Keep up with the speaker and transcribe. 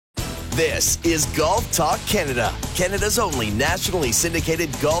This is Golf Talk Canada, Canada's only nationally syndicated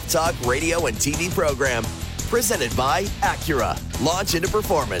golf talk radio and TV program. Presented by Acura. Launch into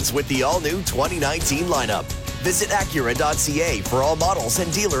performance with the all-new 2019 lineup. Visit Acura.ca for all models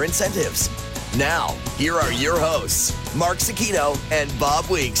and dealer incentives. Now, here are your hosts, Mark Zecchino and Bob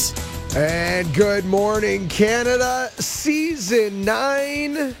Weeks. And good morning, Canada. Season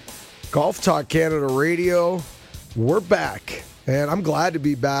 9, Golf Talk Canada Radio. We're back. And I'm glad to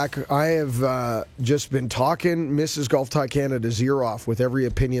be back. I have just been talking Mrs. Golf Talk Canada's ear off with every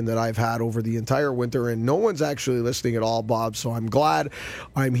opinion that I've had over the entire winter, and no one's actually listening at all, Bob. So I'm glad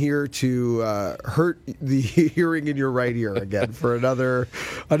I'm here to hurt the hearing in your right ear again for another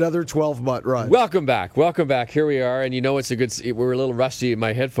 12-month run. Welcome back. Here we are, and you know it's a good. We're a little rusty.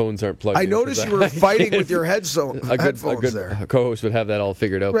 My headphones aren't plugged in. I noticed you were fighting with your headphones there. A co-host would have that all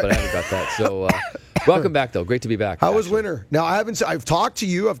figured out, but I haven't got that. So. Welcome back, though. Great to be back. How was winter? Now, I've talked to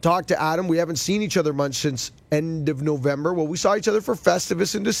you. I've talked to Adam. We haven't seen each other much since end of November. Well, we saw each other for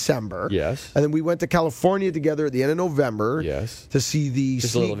Festivus in December. Yes. And then we went to California together at the end of November. Yes. To see the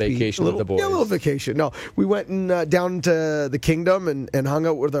just a little vacation with the boys. Yeah, a little vacation. No, we went down to the Kingdom and hung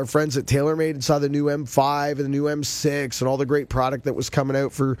out with our friends at TaylorMade and saw the new M5 and the new M6 and all the great product that was coming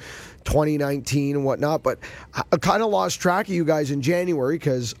out for 2019 and whatnot. But I kind of lost track of you guys in January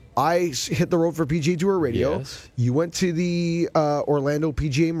because I hit the road for PGA Tour Radio. Yes. You went to the Orlando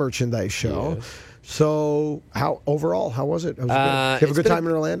PGA Merchandise Show. Yes. So, how was it? Did you have a good time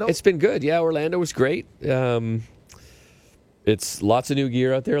in Orlando? It's been good. Yeah, Orlando was great. It's lots of new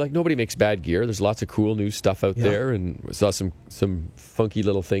gear out there. Like, nobody makes bad gear. There's lots of cool new stuff out there, and we saw some funky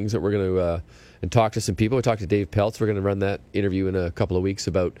little things that we're going to and talk to some people. We talked to Dave Peltz. We're going to run that interview in a couple of weeks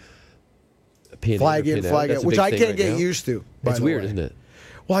about flag in, which I can't get used to. It's weird, isn't it?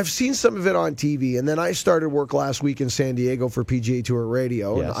 Well, I've seen some of it on TV, and then I started work last week in San Diego for PGA Tour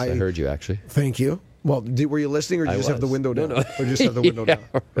Radio. Yes, I heard you, actually. Thank you. Well, were you listening, or did you just have the window down? No. Or just have the window down?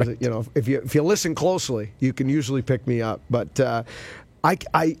 Right. You know, if you listen closely, you can usually pick me up. But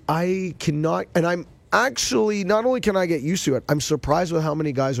I cannot, and I'm actually, not only can I get used to it, I'm surprised with how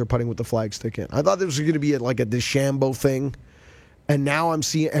many guys are putting with the flagstick in. I thought this was going to be like a DeChambeau thing, and now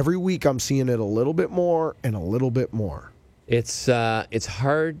every week I'm seeing it a little bit more and a little bit more. It's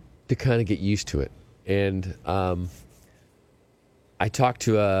hard to kind of get used to it, and I talked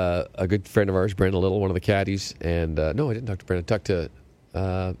to a good friend of ours, Brandon Little, one of the caddies, and no, I didn't talk to Brandon. I talked to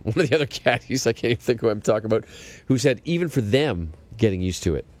one of the other caddies. I can't even think who I'm talking about, who said even for them getting used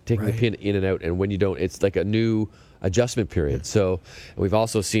to it, taking the pin in and out, and when you don't, it's like a new adjustment period. So we've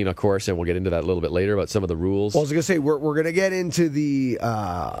also seen, of course, and we'll get into that a little bit later, about some of the rules. Well, I was going to say, we're going to get into the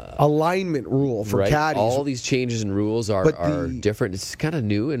alignment rule for caddies. All these changes and rules are different. It's kind of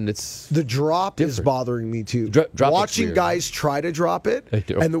new, and it's the drop different. Is bothering me too. Watching guys try to drop it,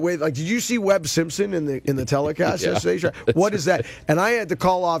 and the way, like, did you see Webb Simpson in the telecast yesterday? What is that? And I had to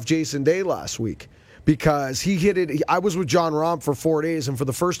call off Jason Day last week, because he hit it. I was with John Rahm for 4 days, and for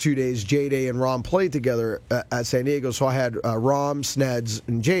the first 2 days, J-Day and Rahm played together at San Diego. So I had Rahm, Sneds,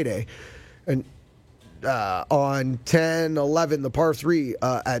 and J-Day. And on 10, 11, the par 3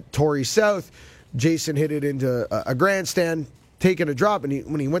 at Torrey South, Jason hit it into a grandstand, taking a drop. And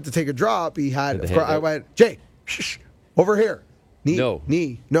when he went to take a drop, he had, I went, Jay, shh, over here. No,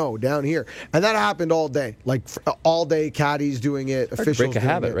 down here. And that happened all day. Like, all day, caddies doing it, officials break a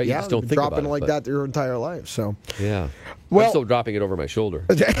habit, right? Yeah, you just don't think dropping about it like that their entire life. So yeah. Well, I'm still dropping it over my shoulder.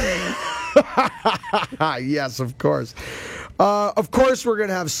 Yes, of course. Of course, we're going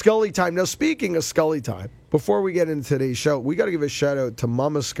to have Scully time. Now, speaking of Scully time, before we get into today's show, we got to give a shout out to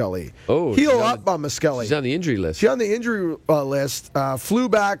Mama Scully. Oh, heal up, Mama Scully. She's on the injury list. She's on the injury list. Flew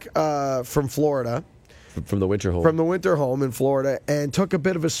back from Florida. From the winter home. From the winter home in Florida, and took a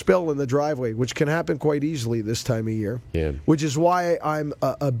bit of a spill in the driveway, which can happen quite easily this time of year. Yeah. Which is why I'm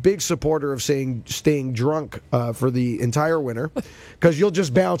a big supporter of staying drunk for the entire winter, because you'll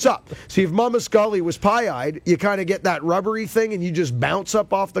just bounce up. See, if Mama Scully was pie-eyed, you kind of get that rubbery thing, and you just bounce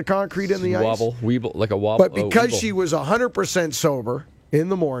up off the concrete in the ice. Weeble, like a wobble. But because she was 100% sober in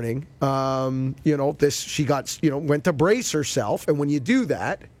the morning, she got, went to brace herself, and when you do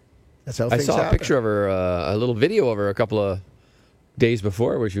that, that's how things happen. I saw a picture of her, a little video of her a couple of days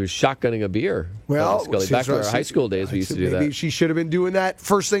before where she was shotgunning a beer. Well, back in our high school days, we used to do that. Maybe she should have been doing that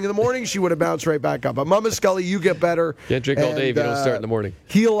first thing in the morning. She would have bounced right back up. But Mama Scully, you get better. Can't drink all day if you don't start in the morning.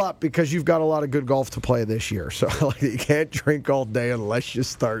 Heal up, because you've got a lot of good golf to play this year. So you can't drink all day unless you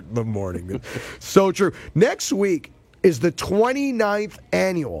start in the morning. So true. Next week is the 29th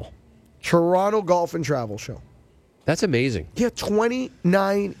annual Toronto Golf and Travel Show. That's amazing. Yeah,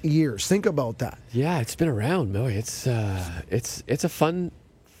 29 years. Think about that. Yeah, it's been around, Boy. It's a fun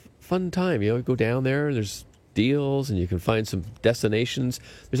fun time. You go down there, there's deals, and you can find some destinations.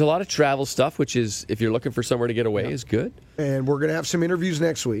 There's a lot of travel stuff, which is, if you're looking for somewhere to get away, is good. And we're going to have some interviews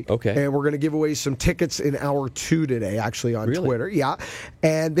next week. Okay. And we're going to give away some tickets in hour 2 today, actually, on Really? Twitter. Yeah.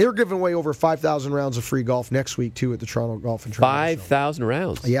 And they're giving away over 5,000 rounds of free golf next week, too, at the Toronto Golf and Travel Show. 5,000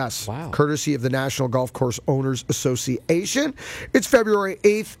 rounds. Yes. Wow. Courtesy of the National Golf Course Owners Association. It's February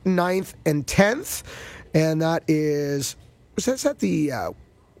 8th, 9th, and 10th. And that is at the...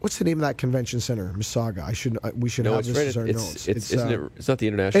 what's the name of that convention center, Mississauga? We should have this as our notes. It's not the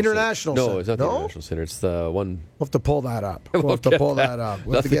International International Center. Center. No, it's not the International Center. It's the one... We'll have to pull that up. We'll have to pull that up.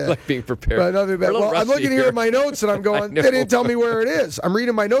 Nothing like being prepared. Well, I'm looking here at my notes, and I'm going, they didn't tell me where it is. I'm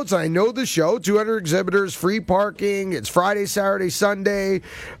reading my notes, and I know the show. 200 exhibitors, free parking. It's Friday, Saturday, Sunday.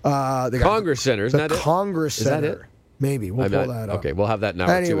 Congress Center, isn't that it? The Congress Center. Is that it? Maybe. We'll pull that up. Okay, we'll have that now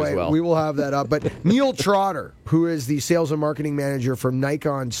too as well. We will have that up. But Neil Trotter, who is the sales and marketing manager from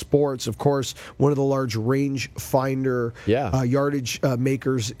Nikon Sports, of course, one of the large range finder yardage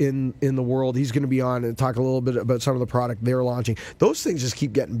makers in the world. He's going to be on and talk a little bit about some of the product they're launching. Those things just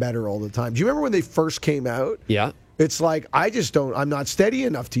keep getting better all the time. Do you remember when they first came out? Yeah. It's like, I'm not steady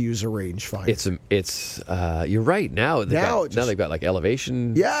enough to use a rangefinder. It's you're right. Now they've got like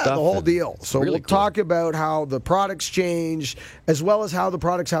elevation stuff, the whole deal. So really we'll cool. talk about how the products changed, as well as how the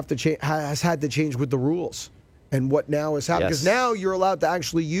products have to has had to change with the rules. And what now is happening. Because now you're allowed to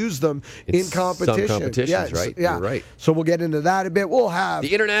actually use them in competition. Some competitions, right? Yeah. You're right. So we'll get into that a bit. We'll have...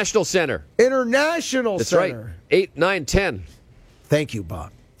 The International Center. That's Center. Right. 8, 9, 10. Thank you,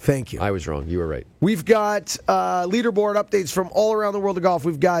 Bob. Thank you. I was wrong. You were right. We've got leaderboard updates from all around the world of golf.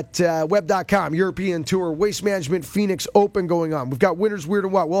 We've got Web.com, European Tour, Waste Management, Phoenix Open going on. We've got Winners, Weird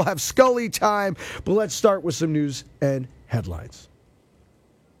and Wild. We'll have Scully time, but let's start with some news and headlines.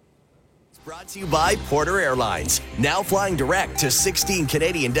 Brought to you by Porter Airlines. Now flying direct to 16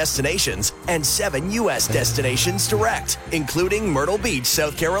 Canadian destinations and 7 U.S. destinations direct, including Myrtle Beach,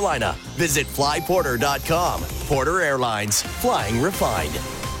 South Carolina. Visit flyporter.com. Porter Airlines. Flying refined.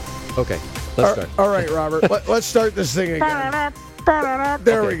 Okay, let's start. All right, Robert. Let's start this thing again.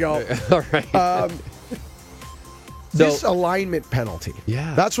 There we go. All right. This alignment penalty.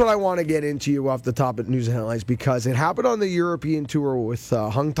 Yeah. That's what I want to get into you off the top of news and headlines, because it happened on the European Tour with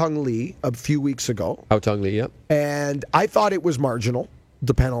Haotong Li a few weeks ago. Haotong Li, yep. And I thought it was marginal,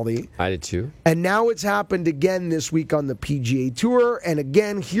 the penalty. I did too. And now it's happened again this week on the PGA Tour. And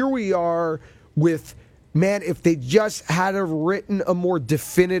again, here we are with... Man, if they just had written a more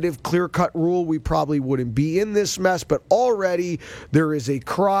definitive, clear-cut rule, we probably wouldn't be in this mess. But already there is a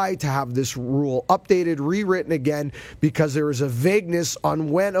cry to have this rule updated, rewritten again, because there is a vagueness on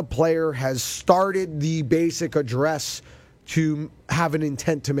when a player has started the basic address to have an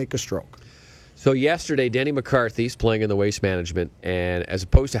intent to make a stroke. So yesterday, Denny McCarthy's playing in the Waste Management, and as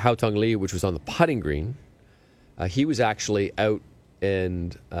opposed to Haotong Li, which was on the putting green, he was actually out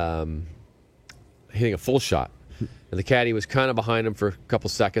and... hitting a full shot, and the caddy was kind of behind him for a couple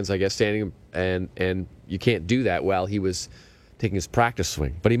seconds, I guess, standing, and you can't do that while he was taking his practice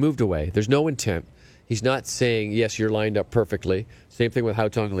swing. But he moved away. There's no intent. He's not saying, yes, you're lined up perfectly. Same thing with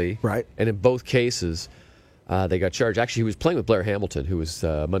Haotong Li. Right. And in both cases, they got charged. Actually, he was playing with Blair Hamilton, who was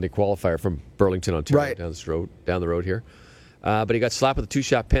a Monday qualifier from Burlington, Ontario, right. down the road here. But he got slapped with a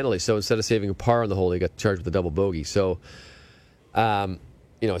 2-shot penalty. So instead of saving a par on the hole, he got charged with a double bogey. So,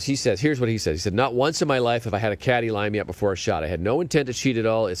 as he says, here's what he said. He said, not once in my life have I had a caddy line me up before a shot. I had no intent to cheat at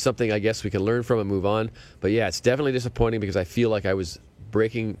all. It's something I guess we can learn from and move on. But yeah, it's definitely disappointing because I feel like I was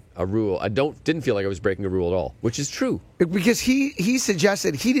breaking a rule. I didn't feel like I was breaking a rule at all, which is true. Because he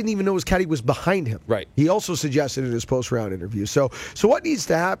suggested he didn't even know his caddy was behind him. Right. He also suggested in his post-round interview. So what needs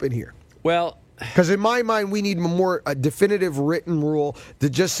to happen here? Well... Because in my mind, we need a definitive written rule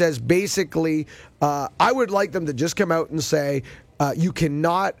that just says basically, I would like them to just come out and say, you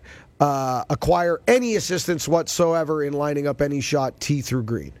cannot acquire any assistance whatsoever in lining up any shot tee through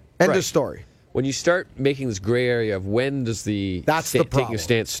green. End of story. When you start making this gray area of when does the taking a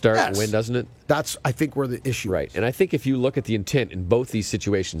stance start and when doesn't it? That's, I think, where the issue is. And I think if you look at the intent in both these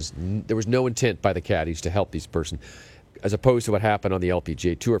situations, there was no intent by the caddies to help these person, as opposed to what happened on the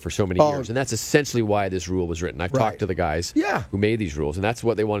LPGA Tour for so many years. And that's essentially why this rule was written. I've talked to the guys who made these rules, and that's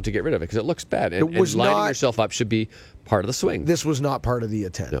what they wanted to get rid of it, because it looks bad. And lining yourself up should be part of the swing. This was not part of the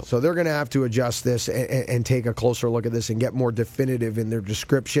intent. No. So they're going to have to adjust this and take a closer look at this and get more definitive in their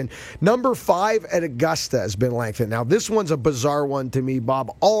description. Number 5 at Augusta has been lengthened. Now, this one's a bizarre one to me,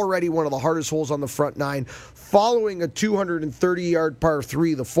 Bob. Already one of the hardest holes on the front 9, following a 230-yard par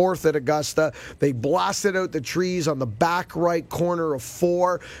 3, the 4th at Augusta. They blasted out the trees on the back right corner of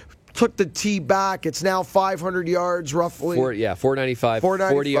 4. took the tee back. It's now 500 yards roughly. 495.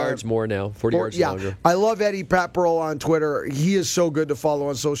 40 yards more now. 40 yards longer. I love Eddie Pepperell on Twitter. He is so good to follow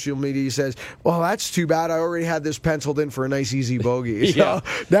on social media. He says, well, that's too bad. I already had this penciled in for a nice easy bogey. So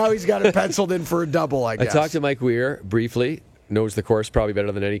now he's got it penciled in for a double, I guess. I talked to Mike Weir briefly. Knows the course probably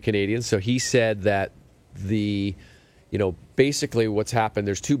better than any Canadian. So he said that basically what's happened,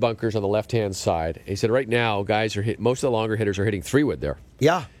 there's 2 bunkers on the left-hand side. He said right now, guys most of the longer hitters are hitting 3-wood there.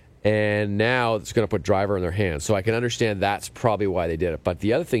 Yeah. And now it's going to put driver in their hands. So I can understand that's probably why they did it. But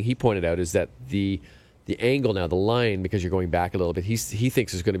the other thing he pointed out is that the angle now, the line, because you're going back a little bit, he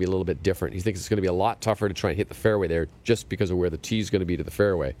thinks is going to be a little bit different. He thinks it's going to be a lot tougher to try and hit the fairway there just because of where the tee is going to be to the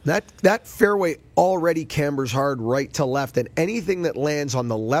fairway. That fairway already cambers hard right to left, and anything that lands on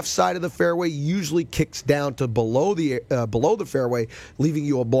the left side of the fairway usually kicks down to below the fairway, leaving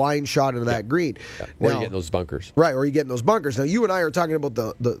you a blind shot into that green. Yeah. Or you get those bunkers. Right, or you get in those bunkers. Now, you and I are talking about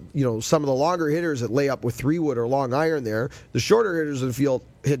the some of the longer hitters that lay up with 3-wood or long iron there. The shorter hitters in the field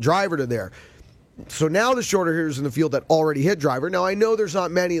hit driver to there. So now the shorter hitters in the field that already hit driver. Now, I know there's not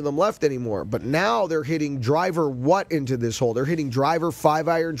many of them left anymore, but now they're hitting driver into this hole? They're hitting driver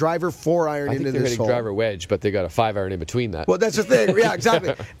 5-iron, driver 4-iron into this hole. I think they're hitting driver wedge, but they got a 5-iron in between that. Well, that's the thing. Yeah,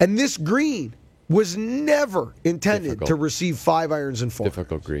 exactly. And this green was never intended to receive 5-irons and 4.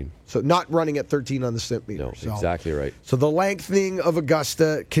 Difficult green. So not running at 13 on the stimp meter. No, exactly right. So the lengthening of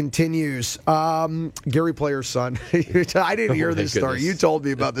Augusta continues. Gary Player's son. I didn't hear this story. You told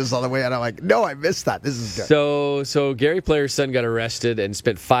me about this on the way out. I'm like, no, I missed that. This is good. So Gary Player's son got arrested and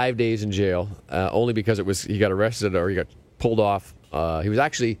spent 5 days in jail, only because he got arrested or he got pulled off. There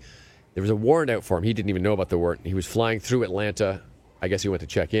was a warrant out for him. He didn't even know about the warrant. He was flying through Atlanta. I guess he went to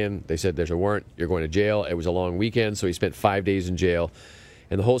check in. They said, there's a warrant. You're going to jail. It was a long weekend, so he spent 5 days in jail.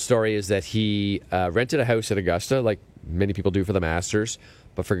 And the whole story is that he rented a house at Augusta, like many people do for the Masters,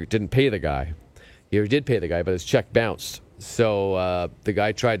 but didn't pay the guy. He did pay the guy, but his check bounced. So the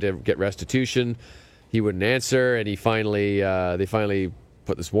guy tried to get restitution. He wouldn't answer, and they finally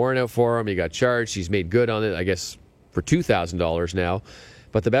put this warrant out for him. He got charged. He's made good on it, I guess, for $2,000 now.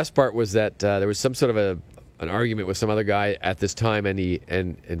 But the best part was that there was some sort of an argument with some other guy at this time,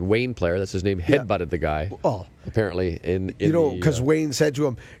 and Wayne Player, that's his name, headbutted the guy. Oh, apparently because Wayne said to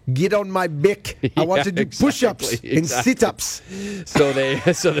him, "Get on my bick. I want to do push-ups and sit-ups." So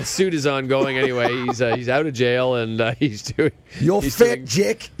the suit is ongoing anyway. He's out of jail and he's doing. You're fit,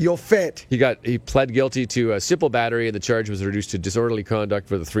 Jake. You're fit. He pled guilty to a simple battery, and the charge was reduced to disorderly conduct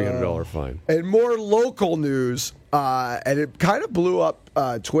with a $300 fine. And more local news. And it kind of blew up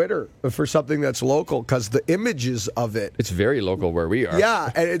Twitter for something that's local because the images of it. It's very local where we are. Yeah,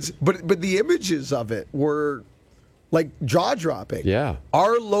 and but the images of it were like jaw-dropping. Yeah.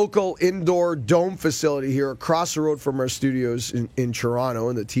 Our local indoor dome facility here across the road from our studios in Toronto,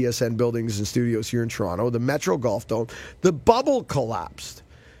 in the TSN buildings and studios here in Toronto, the Metro Golf Dome, the bubble collapsed.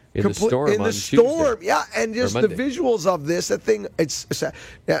 In the storm on Tuesday. Yeah, and just the visuals of this, I think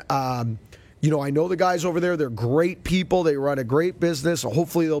I know the guys over there. They're great people. They run a great business.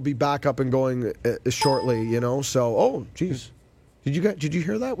 Hopefully, they'll be back up and going shortly. So, geez. Did you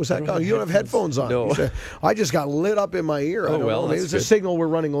hear that? Was that? You don't have headphones on. No. I just got lit up in my ear. Oh, well, maybe it's a signal we're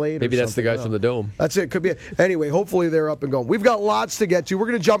running late. Maybe that's the guys from the Dome. That's it. Could be it. Anyway, hopefully they're up and going. We've got lots to get to. We're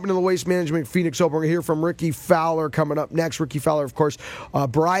going to jump into the Waste Management Phoenix Open. We're going to hear from Ricky Fowler coming up next. Ricky Fowler, of course,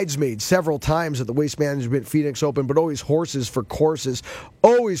 bridesmaid several times at the Waste Management Phoenix Open, but always horses for courses.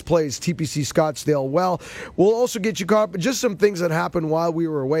 Always plays TPC Scottsdale well. We'll also get you caught up with just some things that happened while we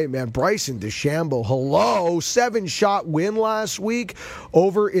were away, man. Bryson DeChambeau, 7-shot win last week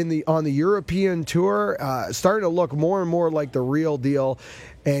over on the European Tour, starting to look more and more like the real deal.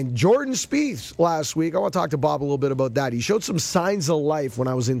 And Jordan Spieth last week, I want to talk to Bob a little bit about that. He showed some signs of life when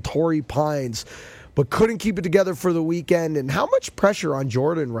I was in Torrey Pines, but couldn't keep it together for the weekend. And how much pressure on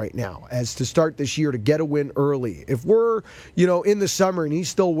Jordan right now as to start this year to get a win early? If we're, in the summer and he's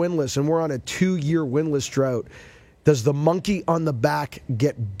still winless and we're on a 2-year winless drought, does the monkey on the back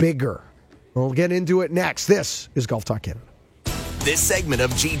get bigger? We'll get into it next. This is Golf Talk Canada. This segment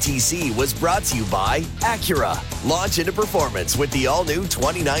of GTC was brought to you by Acura. Launch into performance with the all-new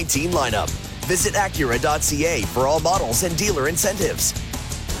 2019 lineup. Visit Acura.ca for all models and dealer incentives.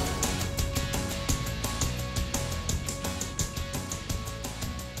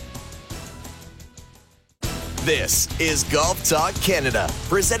 This is Golf Talk Canada,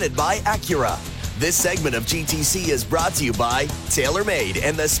 presented by Acura. This segment of GTC is brought to you by TaylorMade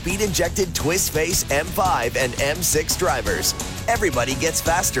and the speed-injected Twist Face M5 and M6 drivers. Everybody gets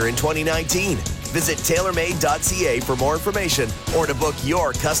faster in 2019. Visit TaylorMade.ca for more information or to book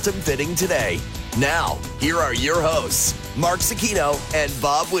your custom fitting today. Now, here are your hosts, Mark Zecchino and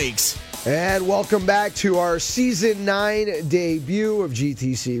Bob Weeks. And welcome back to our Season 9 debut of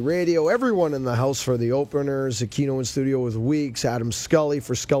GTC Radio. Everyone in the house for the openers. Zecchino in studio with Weeks. Adam Scully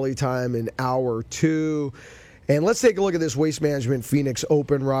for Scully Time in Hour 2. And let's take a look at this Waste Management Phoenix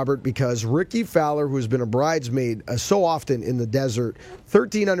Open, Robert, because Rickie Fowler, who has been a bridesmaid so often in the desert,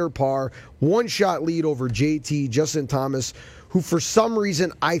 13 under par, one-shot lead over JT, Justin Thomas, who for some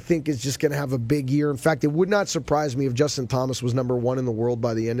reason I think is just going to have a big year. In fact, it would not surprise me if Justin Thomas was number 1 in the world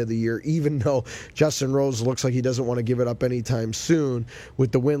by the end of the year, even though Justin Rose looks like he doesn't want to give it up anytime soon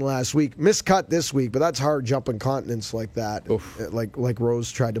with the win last week. Miscut this week, but that's hard jumping continents like that, like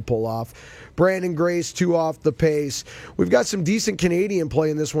Rose tried to pull off. Brandon Grace, 2 off the pace. We've got some decent Canadian play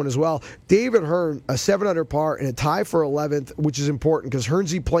in this one as well. David Hearn, a 7 under par and a tie for 11th, which is important because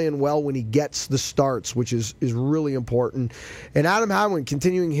Hearnsy playing well when he gets the starts, which is really important. And Adam Hadwin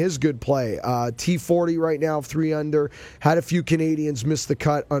continuing his good play. T40 right now, 3 under. Had a few Canadians miss the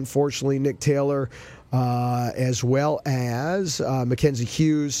cut, unfortunately. Nick Taylor, as well as Mackenzie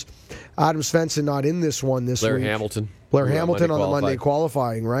Hughes. Adam Svensson not in this one this week. Blair Hamilton on the Monday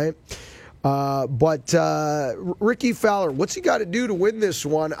qualifying, right? But Rickie Fowler, what's he got to do to win this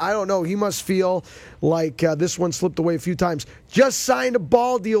one? I don't know. He must feel like this one slipped away a few times. Just signed a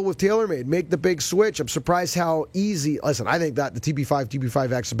ball deal with TaylorMade. Make the big switch. I'm surprised how easy. Listen, I think that the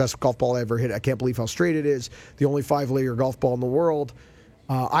TB5X is the best golf ball I ever hit. I can't believe how straight it is. The only 5-layer golf ball in the world.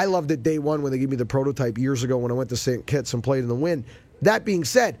 I loved it day one when they gave me the prototype years ago when I went to St. Kitts and played in the wind. That being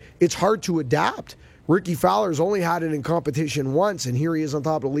said, it's hard to adapt. Rickie Fowler's only had it in competition once, and here he is on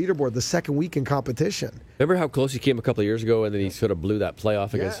top of the leaderboard the second week in competition. Remember how close he came a couple of years ago, and then he sort of blew that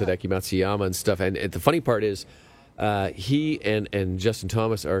playoff against Hideki Matsuyama and stuff. And the funny part is, he and Justin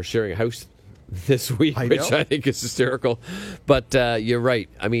Thomas are sharing a house this week, which I think is hysterical. But you're right.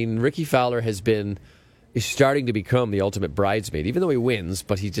 I mean, Rickie Fowler is starting to become the ultimate bridesmaid, even though he wins,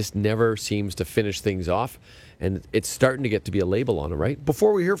 but he just never seems to finish things off. And it's starting to get to be a label on him, right?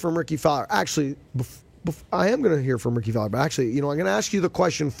 Before we hear from Rickie Fowler, actually, I am going to hear from Rickie Fowler, but actually, I'm going to ask you the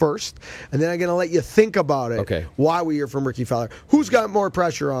question first, and then I'm going to let you think about it. Okay. Why we hear from Rickie Fowler. Who's got more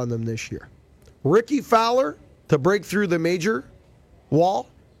pressure on them this year? Rickie Fowler to break through the major wall,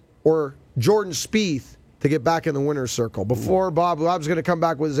 or Jordan Spieth to get back in the winner's circle? Before Bob's going to come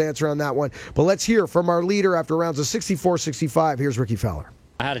back with his answer on that one. But let's hear from our leader after rounds of 64, 65. Here's Rickie Fowler.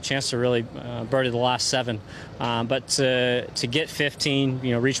 I had a chance to really birdie the last 7, but to get 15,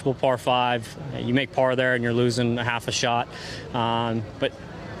 reachable par 5, you make par there and you're losing a half a shot. But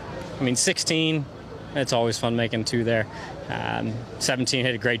 16, it's always fun making 2 there. 17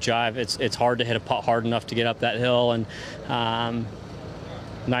 hit a great drive. It's hard to hit a putt hard enough to get up that hill, and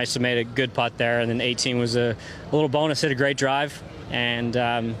nice to made a good putt there. And then 18 was a little bonus, hit a great drive, and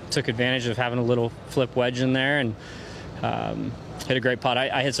took advantage of having a little flip wedge in there, and hit a great putt.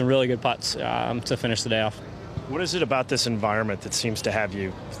 I hit some really good putts to finish the day off. What is it about this environment that seems to have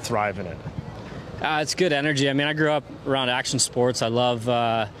you thrive in it? It's good energy. I grew up around action sports. I love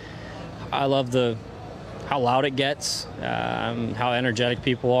how loud it gets, how energetic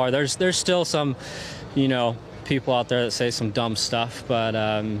people are. There's still some, people out there that say some dumb stuff, but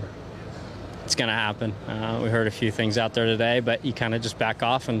it's going to happen. We heard a few things out there today, but you kind of just back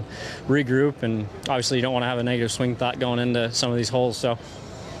off and regroup, and obviously you don't want to have a negative swing thought going into some of these holes. So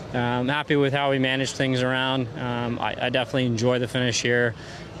I'm happy with how we managed things around. I definitely enjoy the finish here,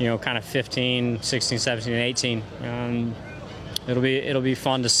 kind of 15, 16, 17, and 18. It'll be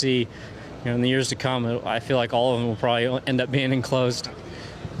fun to see, in the years to come. I feel like all of them will probably end up being enclosed.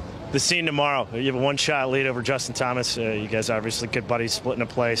 The scene tomorrow, you have a one-shot lead over Justin Thomas. You guys are obviously good buddies, splitting a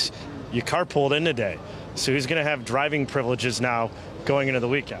place. You carpooled in today, so who's going to have driving privileges now going into the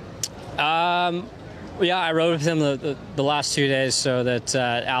weekend? Yeah, I rode with him the last 2 days so that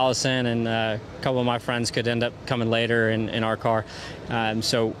Allison and a couple of my friends could end up coming later in our car.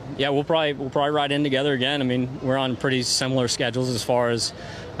 So yeah, we'll probably ride in together again. We're on pretty similar schedules as far as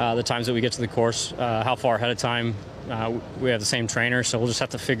the times that we get to the course, how far ahead of time. We have the same trainer, so we'll just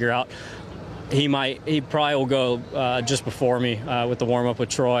have to figure out. He probably will go just before me with the warm up with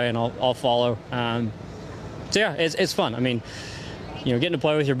Troy, and I'll follow. So yeah, it's fun. Getting to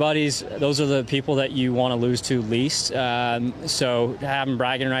play with your buddies, those are the people that you want to lose to least. So having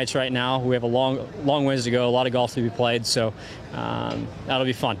bragging rights right now, we have a long ways to go, a lot of golf to be played, so that'll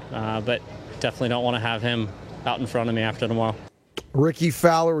be fun. But definitely don't want to have him out in front of me after tomorrow. Ricky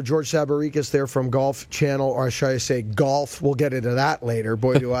Fowler, George Sabarikas there from Golf Channel, or should I say golf? We'll get into that later.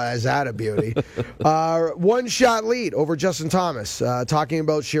 Boy, is that a beauty. One-shot lead over Justin Thomas. Talking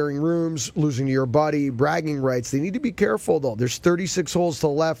about sharing rooms, losing to your buddy, bragging rights. They need to be careful, though. There's 36 holes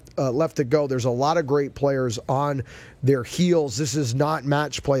left to go. There's a lot of great players on their heels. This is not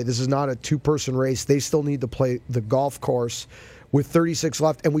match play. This is not a two-person race. They still need to play the golf course with 36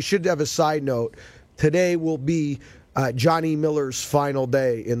 left. And we should have a side note. Today will be Johnny Miller's final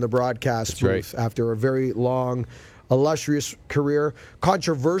day in the broadcast booth after a very long, illustrious career,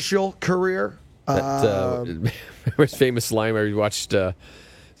 controversial career. His famous line where he watched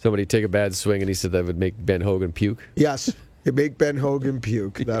somebody take a bad swing and he said that would make Ben Hogan puke. Yes, it make Ben Hogan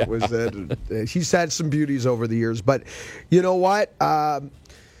puke. That was it. He's had some beauties over the years, but you know what? I've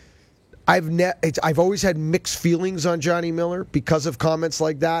always had mixed feelings on Johnny Miller because of comments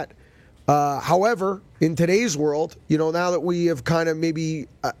like that. However, in today's world, now that we have kind of maybe,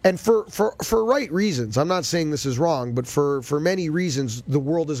 and for right reasons, I'm not saying this is wrong, but for many reasons, the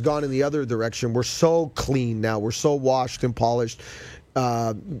world has gone in the other direction. We're so clean now. We're so washed and polished.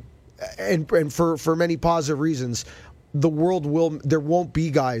 And for many positive reasons, there won't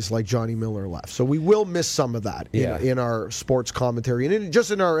be guys like Johnny Miller left. So we will miss some of that in our sports commentary and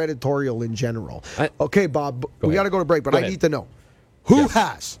just in our editorial in general. Okay, Bob, we got to go to break, but I need to know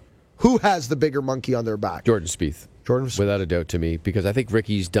who has the bigger monkey on their back? Jordan Spieth. Without a doubt to me, because I think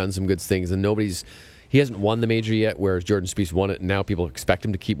Ricky's done some good things, and he hasn't won the major yet, whereas Jordan Spieth's won it, and now people expect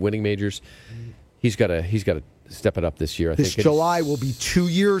him to keep winning majors. He's got to step it up this year. I think July will be 2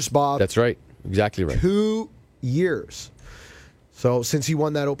 years, Bob. That's right. Exactly right. 2 years. So since he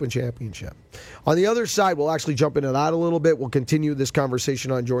won that Open Championship. On the other side, we'll actually jump into that a little bit. We'll continue this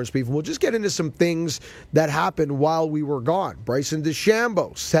conversation on Jordan Spieth. We'll just get into some things that happened while we were gone. Bryson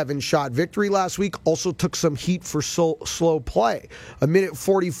DeChambeau, 7-shot victory last week. Also took some heat for slow play.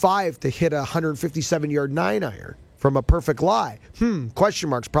 1:45 to hit a 157-yard 9-iron from a perfect lie. Question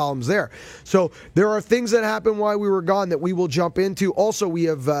marks, problems there. So there are things that happened while we were gone that we will jump into. Also, we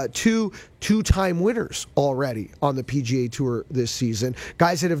have two-time winners already on the PGA Tour this season.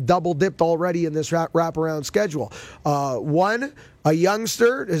 Guys that have double-dipped already in this wraparound schedule. One, a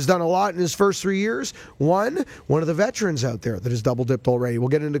youngster, has done a lot in his first 3 years. One of the veterans out there that has double-dipped already. We'll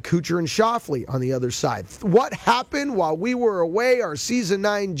get into Kuchar and Schauffele on the other side. What happened while we were away? Our Season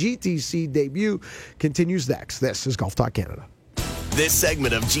 9 GTC debut continues next. This is Golf Talk Canada. This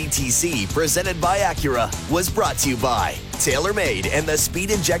segment of GTC, presented by Acura, was brought to you by TaylorMade and the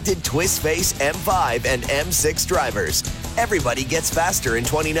speed-injected twist-face M5 and M6 drivers. Everybody gets faster in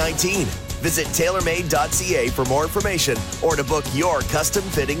 2019. Visit TaylorMade.ca for more information or to book your custom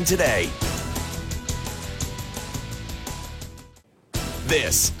fitting today.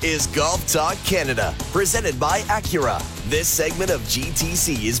 This is Golf Talk Canada, presented by Acura. This segment of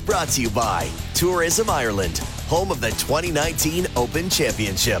GTC is brought to you by Tourism Ireland, home of the 2019 Open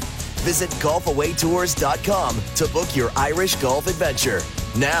Championship. Visit golfawaytours.com to book your Irish golf adventure.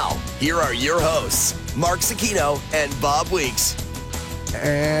 Now, here are your hosts, Mark Cicchino and Bob Weeks.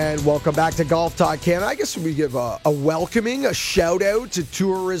 And welcome back to Golf Talk Canada. I guess we give a shout out to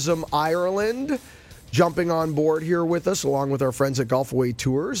Tourism Ireland, jumping on board here with us, along with our friends at Golf Away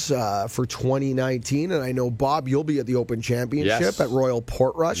Tours for 2019. And I know, Bob, you'll be at the Open Championship at Royal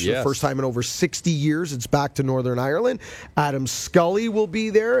Portrush. The first time in over 60 years it's back to Northern Ireland. Adam Scully will be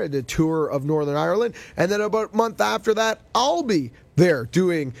there at a tour of Northern Ireland. And then about a month after that, I'll be there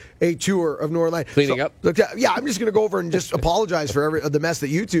doing a tour of Northern Ireland. Cleaning up? Yeah, I'm just going to go over and just apologize for the mess that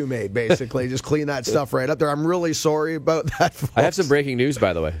you two made, basically. Just clean that stuff right up there. I'm really sorry about that, folks. I have some breaking news,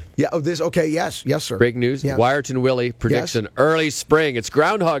 by the way. Yeah, yes, sir. Breaking news. Yes. Wyerton Willie predicts an early spring. It's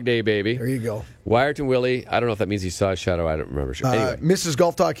Groundhog Day, baby. There you go. Wyerton Willie, I don't know if that means he saw a shadow. I don't remember. Anyway. Mrs.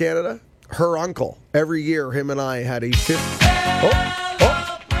 Golf Talk Canada, her uncle, every year, him and I had a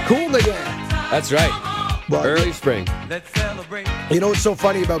cool again. That's right. But early spring. Let's celebrate. You know what's so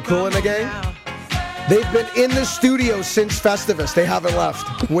funny about Kool and the Gang? They've been in the studio since Festivus. They haven't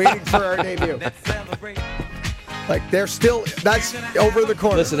left, waiting for our debut. Like, they're still, that's over the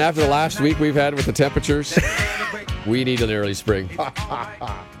corner. Listen, after the last week we've had with the temperatures, we need an early spring.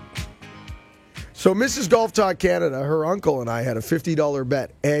 So Mrs. Golf Talk Canada, her uncle and I had a $50 bet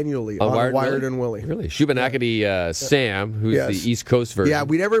annually on Wyerton Willie. Really? Shubenacadie Sam, who's the East Coast version. Yeah,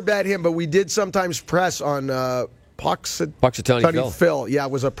 we never bet him, but we did sometimes press on Punxsutawney Phil. Yeah,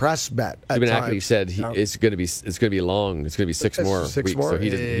 it was a press bet. Stephen Ackety said it's going to be long. It's going to be six more weeks. So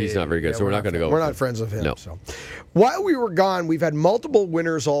he's not very good. So we're not going to go. We're not friends with him. No. So while we were gone, we've had multiple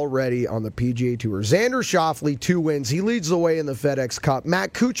winners already on the PGA Tour. Xander Schauffele, 2 wins. He leads the way in the FedEx Cup.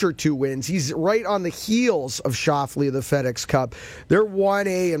 Matt Kuchar, 2 wins. He's right on the heels of Schauffele of the FedEx Cup. They're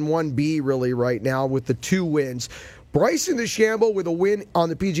 1A and 1B really right now with the 2 wins. Bryson DeChambeau with a win on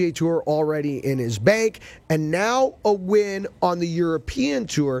the PGA Tour already in his bank, and now a win on the European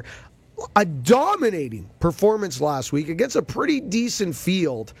Tour. A dominating performance last week against a pretty decent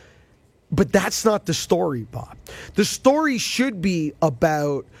field, but that's not the story, Bob. The story should be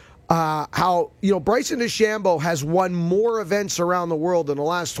about how Bryson DeChambeau has won more events around the world in the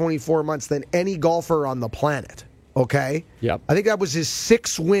last 24 months than any golfer on the planet. Okay? Yep. I think that was his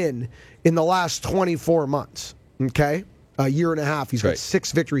 6th win in the last 24 months. Okay? A year and a half. He's got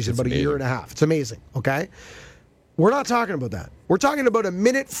 6 victories in about a year and a half. It's amazing. Okay? We're not talking about that. We're talking about a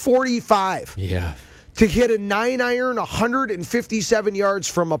minute 45. Yeah. To hit a 9-iron 157 yards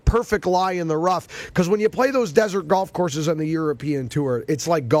from a perfect lie in the rough. Because when you play those desert golf courses on the European Tour, it's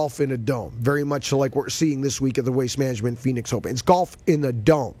like golf in a dome. Very much like what we're seeing this week at the Waste Management Phoenix Open. It's golf in the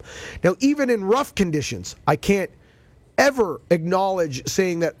dome. Now, even in rough conditions, I can't ever acknowledge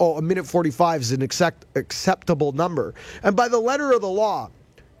saying that, a minute 45 is an acceptable number. And by the letter of the law,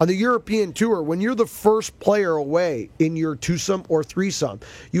 on the European Tour, when you're the first player away in your twosome or threesome,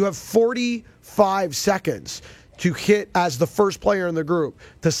 you have 45 seconds to hit as the first player in the group,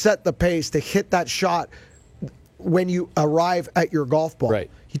 to set the pace, to hit that shot when you arrive at your golf ball.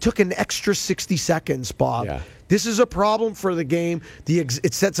 Right. He took an extra 60 seconds, Bob. Yeah. This is a problem for the game.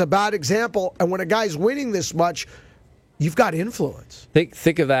 It sets a bad example, and when a guy's winning this much, you've got influence.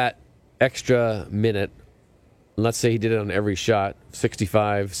 Think of that extra minute. Let's say he did it on every shot,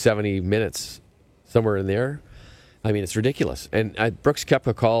 65, 70 minutes, somewhere in there. I mean, it's ridiculous. And Brooks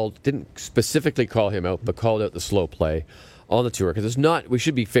Koepka didn't specifically call him out, but called out the slow play on the tour. Because it's not, we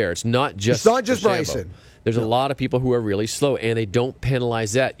should be fair, it's not just Bryson. There's a lot of people who are really slow, and they don't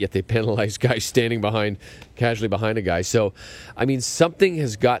penalize that, yet they penalize guys standing casually behind a guy. So, I mean, something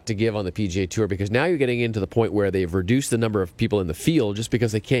has got to give on the PGA Tour, because now you're getting into the point where they've reduced the number of people in the field just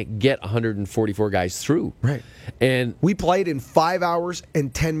because they can't get 144 guys through. Right. And we played in 5 hours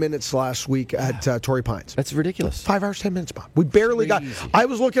and 10 minutes last week at Torrey Pines. That's ridiculous. 5 hours, 10 minutes, Bob. We barely got. I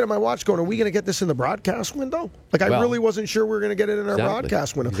was looking at my watch going, are we going to get this in the broadcast window? I really wasn't sure we were going to get it in our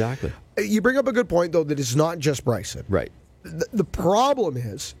broadcast window. Exactly. You bring up a good point, though, that it's not just Bryson. Right. The problem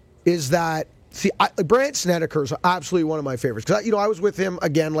is that, Brandt Snedeker is absolutely one of my favorites. Because, I was with him,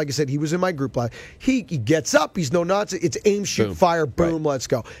 again, like I said, he was in my group. He gets up, he's no nuts. It's aim, shoot, fire, boom, let's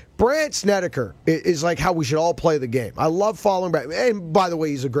go. Brandt Snedeker is like how we should all play the game. I love following Brandt. And by the way,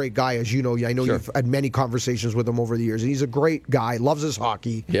 he's a great guy, as you know. I know you've had many conversations with him over the years. And he's a great guy, loves his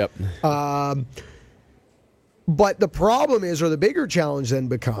hockey. Yep. But the problem is, or the bigger challenge then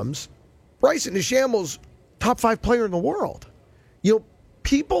becomes, Bryson DeChambeau's top 5 player in the world.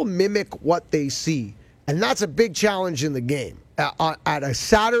 People mimic what they see, and that's a big challenge in the game. At a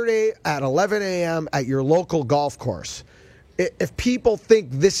Saturday at 11 a.m. at your local golf course, if people think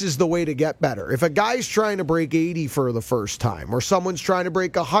this is the way to get better, if a guy's trying to break 80 for the first time, or someone's trying to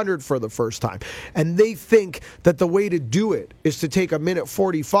break 100 for the first time, and they think that the way to do it is to take a minute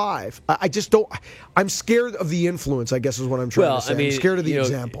 45, I just don't. I'm scared of the influence, I guess is what I'm trying to say. I'm scared of the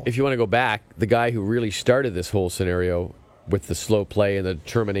example. If you want to go back, the guy who really started this whole scenario with the slow play and the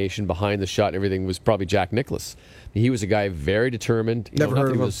determination behind the shot and everything was probably Jack Nicklaus. He was a guy very determined. Never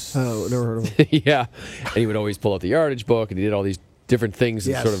heard of him. Never heard of him. Yeah. And he would always pull out the yardage book, and he did all these different things.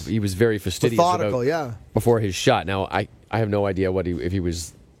 And he was very fastidious before his shot. Now, I have no idea if he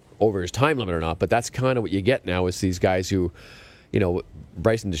was over his time limit or not, but that's kind of what you get now is these guys who,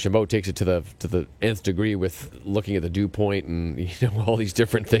 Bryson DeChambeau takes it to the nth degree with looking at the dew point and all these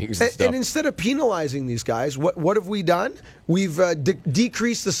different things and stuff. And instead of penalizing these guys, what have we done? We've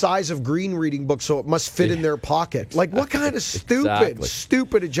decreased the size of green reading books so it must fit in their pocket. Like, what kind of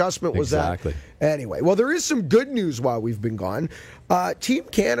stupid adjustment was that? Anyway, well, there is some good news while we've been gone. Team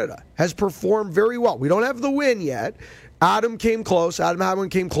Canada has performed very well. We don't have the win yet. Adam came close. Adam Hadwin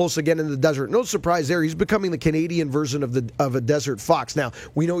came close again in the desert. No surprise there. He's becoming the Canadian version of a desert fox. Now,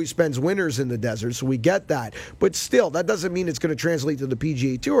 we know he spends winters in the desert, so we get that. But still, that doesn't mean it's going to translate to the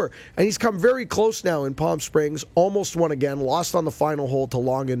PGA Tour. And he's come very close now in Palm Springs. Almost won again. Lost on the final hole to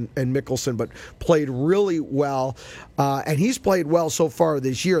Long and Mickelson, but played really well. And he's played well so far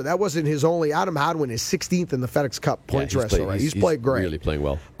this year. That wasn't his only. Adam Hadwin is 16th in the FedEx Cup points wrestler. He's played great. Really playing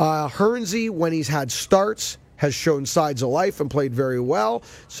well. Hernsey, when he's had starts, has shown signs of life and played very well.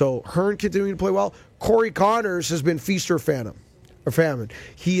 So Hearn continuing to play well. Corey Connors has been feast or famine.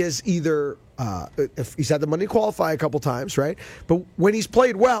 He is either if he's had the money to qualify a couple times, right? But when he's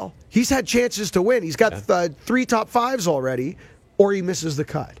played well, he's had chances to win. He's got 3 top 5s already, or he misses the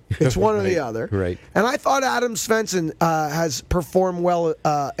cut. It's one or the other. Right. And I thought Adam Svensson has performed well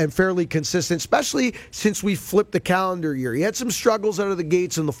and fairly consistent, especially since we flipped the calendar year. He had some struggles out of the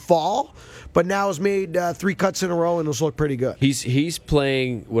gates in the fall, but now has made 3 cuts in a row and has looked pretty good. He's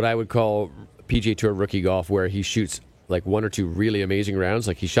playing what I would call PGA Tour rookie golf, where he shoots like 1 or 2 really amazing rounds.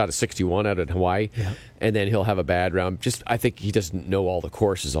 Like he shot a 61 out at Hawaii, and then he'll have a bad round. I think he doesn't know all the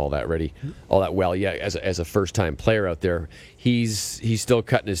courses all that well. Yeah, as a first time player out there, he's still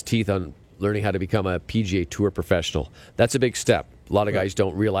cutting his teeth on learning how to become a PGA Tour professional. That's a big step. A lot of guys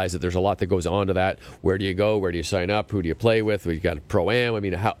don't realize that there's a lot that goes on to that. Where do you go? Where do you sign up? Who do you play with? You got a pro-am. I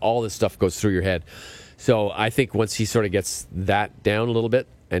mean, all this stuff goes through your head. So I think once he sort of gets that down a little bit,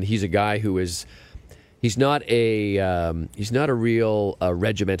 and he's a guy who is. He's not a real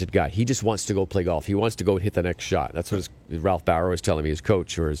regimented guy. He just wants to go play golf. He wants to go hit the next shot. That's what Ralph Bauer was telling me, his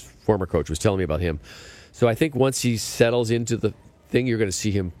coach or his former coach was telling me about him. So I think once he settles into the thing, you're going to see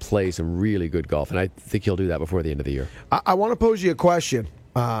him play some really good golf, and I think he'll do that before the end of the year. I want to pose you a question,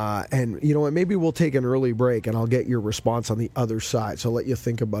 and you know what? Maybe we'll take an early break, and I'll get your response on the other side. So I'll let you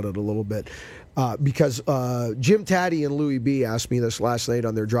think about it a little bit. Because Jim Taddy and Louis B asked me this last night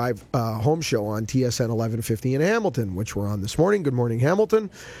on their drive home show on TSN 1150 in Hamilton, which we're on this morning. Good morning, Hamilton.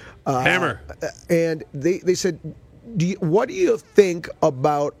 Hammer. And they said, what do you think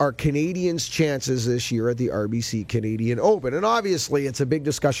about our Canadians' chances this year at the RBC Canadian Open? And obviously, it's a big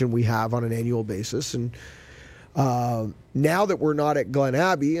discussion we have on an annual basis. And now that we're not at Glen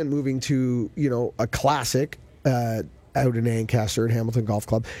Abbey and moving to, a classic out in Ancaster at Hamilton Golf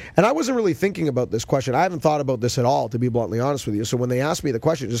Club. And I wasn't really thinking about this question. I haven't thought about this at all, to be bluntly honest with you. So when they asked me the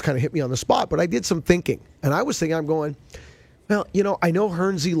question, it just kind of hit me on the spot. But I did some thinking. And I was thinking, I'm going, well, I know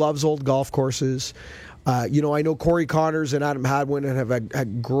Hernsey loves old golf courses. I know Corey Connors and Adam Hadwin have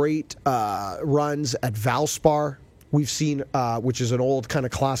had great runs at Valspar. We've seen, which is an old kind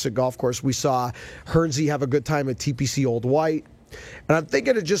of classic golf course. We saw Hernsey have a good time at TPC Old White. And I'm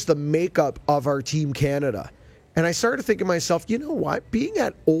thinking of just the makeup of our Team Canada. And I started thinking to myself, you know what? Being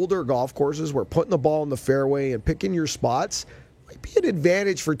at older golf courses where putting the ball in the fairway and picking your spots might be an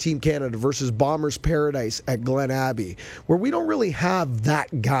advantage for Team Canada versus Bombers Paradise at Glen Abbey, where we don't really have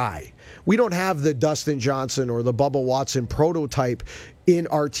that guy. We don't have the Dustin Johnson or the Bubba Watson prototype in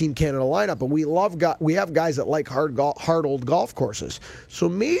our Team Canada lineup, but we have guys that like hard old golf courses. So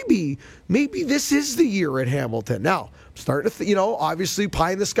maybe this is the year at Hamilton. Now, I'm starting to, obviously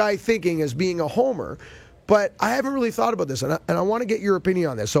pie in the sky thinking as being a homer. But I haven't really thought about this, and I want to get your opinion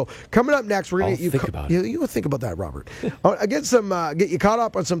on this. So coming up next, we're going to think about it. You think about that, Robert. Get you caught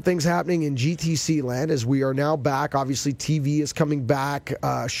up on some things happening in GTC land as we are now back. Obviously, TV is coming back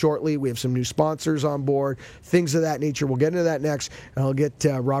shortly. We have some new sponsors on board, things of that nature. We'll get into that next, and I'll get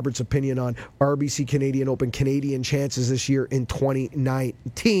Robert's opinion on RBC Canadian Open Canadian chances this year in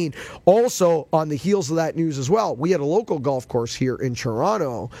 2019. Also, on the heels of that news as well, we had a local golf course here in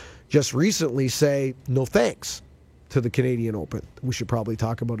Toronto just recently say no thanks to the Canadian Open. We should probably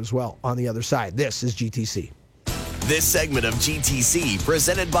talk about as well on the other side. This is GTC. This segment of GTC,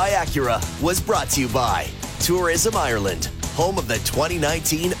 presented by Acura, was brought to you by Tourism Ireland, home of the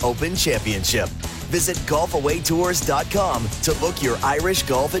 2019 Open Championship. Visit golfawaytours.com to book your Irish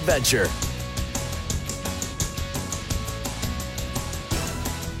golf adventure.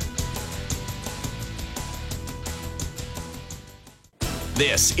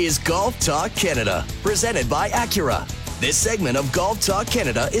 This is Golf Talk Canada, presented by Acura. This segment of Golf Talk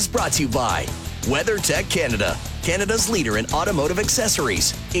Canada is brought to you by WeatherTech Canada, Canada's leader in automotive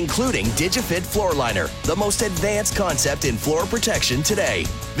accessories, including DigiFit Floor Liner, the most advanced concept in floor protection today.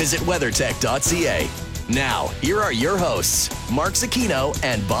 Visit weathertech.ca. Now, here are your hosts, Mark Zecchino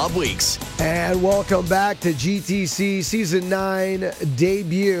and Bob Weeks. And welcome back to GTC Season 9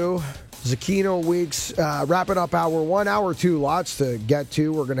 debut. Zecchino Weeks, wrapping up Hour 1, Hour 2, lots to get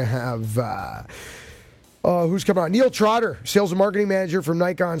to. We're going to have, who's coming on? Neil Trotter, Sales and Marketing Manager from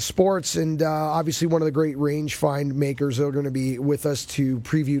Nikon Sports, and obviously one of the great rangefind makers that are going to be with us to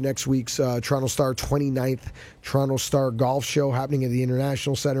preview next week's Toronto Star 29th Toronto Star Golf Show happening at the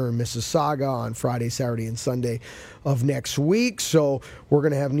International Center in Mississauga on Friday, Saturday, and Sunday of next week. So we're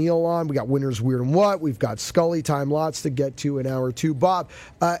going to have Neil on. We got Winners Weird and What. We've got Scully Time, lots to get to in Hour 2. Bob,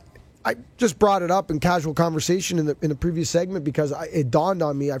 I just brought it up in casual conversation in the previous segment because it dawned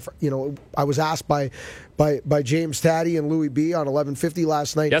on me. I was asked by James Taddy and Louis B on 1150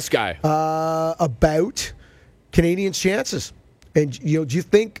 last night. Yes, guy. About Canadians' chances, and do you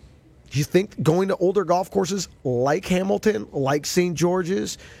think Do you think going to older golf courses like Hamilton, like St.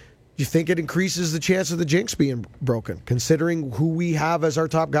 George's, do you think it increases the chance of the jinx being broken, considering who we have as our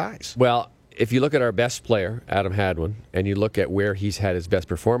top guys? Well, if you look at our best player, Adam Hadwin, and you look at where he's had his best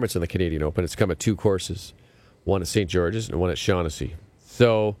performance in the Canadian Open, it's come at 2 courses, one at St. George's and one at Shaughnessy.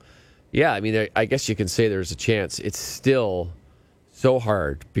 So, yeah, I mean, I guess you can say there's a chance. It's still so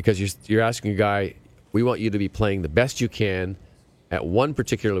hard because you're asking a guy, we want you to be playing the best you can at one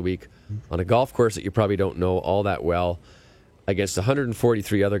particular week on a golf course that you probably don't know all that well against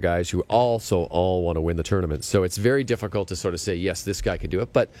 143 other guys who also all want to win the tournament. So it's very difficult to sort of say, yes, this guy can do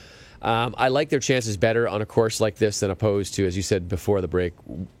it. But I like their chances better on a course like this than opposed to, as you said before the break,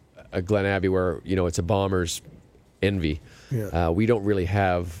 a Glen Abbey where, it's a bomber's envy. Yeah. We don't really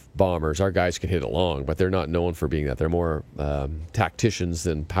have bombers. Our guys can hit it long, but they're not known for being that. They're more tacticians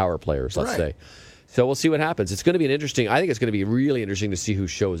than power players, let's say. So we'll see what happens. It's going to be I think it's going to be really interesting to see who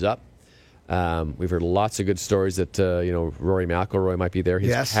shows up. We've heard lots of good stories that, Rory McIlroy might be there.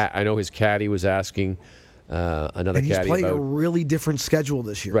 Yes. I know his caddy was asking another caddy about... he's playing a really different schedule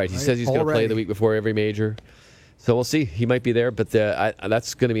this year. Right. He says he's going to play the week before every major. So we'll see. He might be there, but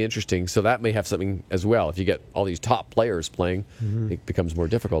that's going to be interesting. So that may have something as well. If you get all these top players playing, it becomes more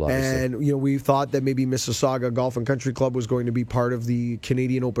difficult, obviously. And, we thought that maybe Mississauga Golf and Country Club was going to be part of the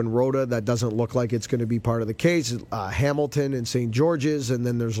Canadian Open Rota. That doesn't look like it's going to be part of the case. Hamilton and St. George's, and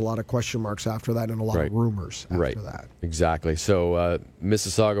then there's a lot of question marks after that and a lot of rumors after that. Exactly. So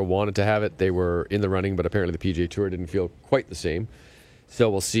Mississauga wanted to have it. They were in the running, but apparently the PGA Tour didn't feel quite the same.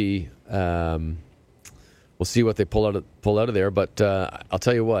 So we'll see. We'll see what they pull out of there, but I'll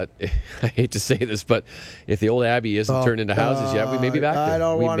tell you what. I hate to say this, but if the old Abbey isn't turned into houses yet, we may be back there. I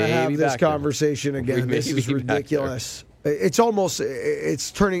don't want to have this conversation again. This is ridiculous. It's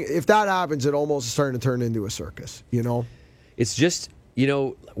turning. If that happens, it almost is starting to turn into a circus. It's just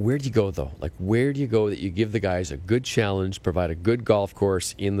where do you go though? Like where do you go that you give the guys a good challenge, provide a good golf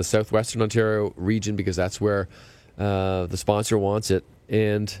course in the southwestern Ontario region because that's where the sponsor wants it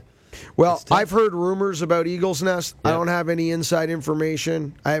and. Well, I've heard rumors about Eagles Nest. Yeah. I don't have any inside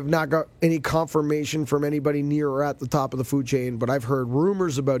information. I have not got any confirmation from anybody near or at the top of the food chain, but I've heard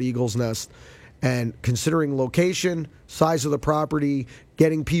rumors about Eagles Nest. And considering location, size of the property,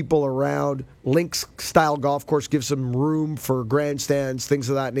 getting people around, Links-style golf course gives some room for grandstands, things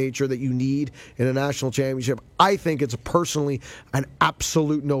of that nature that you need in a national championship. I think it's personally an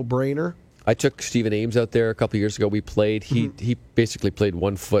absolute no-brainer. I took Stephen Ames out there a couple of years ago. We played. He basically played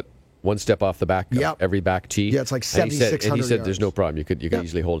 1 foot. One step off the back, every back tee. Yeah, it's like 7,600 And he said there's no problem. You could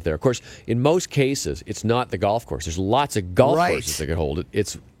easily hold it there. Of course, in most cases, it's not the golf course. There's lots of golf courses that could hold it.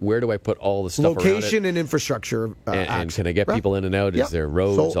 It's where do I put all the stuff around it? Location and infrastructure. And can I get people in and out? Is there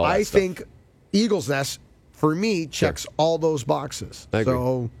roads, all that I think Eagles Nest, for me, checks all those boxes. I agree.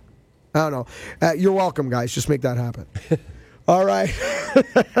 So, I don't know. You're welcome, guys. Just make that happen. All right.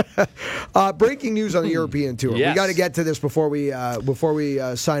 Breaking news on the European Tour. Yes. We got to get to this before we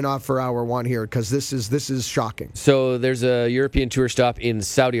sign off for hour one here because this is shocking. So there's a European Tour stop in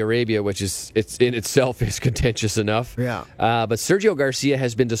Saudi Arabia, which is in itself is contentious enough. Yeah. But Sergio Garcia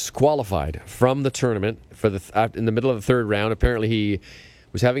has been disqualified from the tournament in the middle of the third round. Apparently he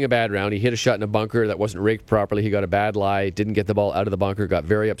was having a bad round. He hit a shot in a bunker that wasn't rigged properly. He got a bad lie, didn't get the ball out of the bunker, got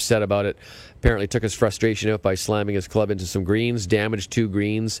very upset about it. Apparently took his frustration out by slamming his club into some greens, damaged 2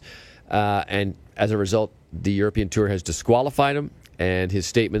 greens. And as a result, the European Tour has disqualified him. And his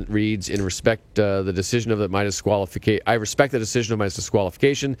statement reads, I respect the decision of my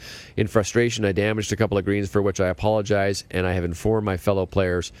disqualification. In frustration, I damaged a couple of greens for which I apologize, and I have informed my fellow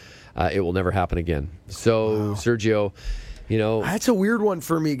players it will never happen again. So, Sergio... that's a weird one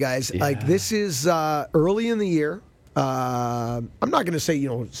for me, guys. Yeah. Like this is early in the year. I'm not going to say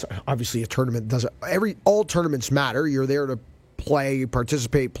obviously a tournament doesn't. All tournaments matter. You're there to play,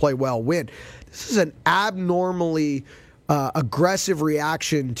 participate, play well, win. This is an abnormally aggressive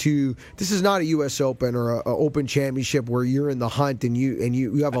reaction to. This is not a U.S. Open or a Open Championship where you're in the hunt and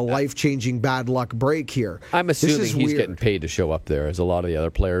you have a life-changing bad luck break here. I'm assuming he's getting paid to show up there, as a lot of the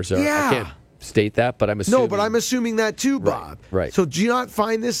other players are. Yeah. I can't state that, but I'm assuming. No, but I'm assuming that too, Bob. Right. So do you not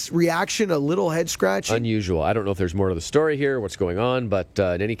find this reaction a little head-scratching? Unusual. I don't know if there's more to the story here, what's going on, but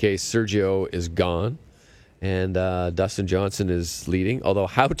in any case, Sergio is gone, and Dustin Johnson is leading, although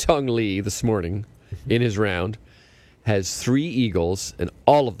Hao Tung Lee this morning in his round has 3 eagles, and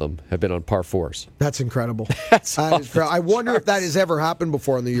all of them have been on par 4s. That's incredible. I wonder if that has ever happened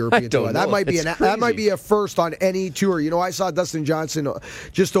before on the European Tour. That might be a first on any tour. I saw Dustin Johnson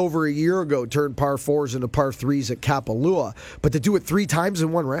just over a year ago turn par 4s into par 3s at Kapalua, but to do it 3 times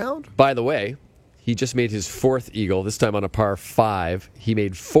in one round? By the way, He just made his 4th eagle, this time on a par 5. He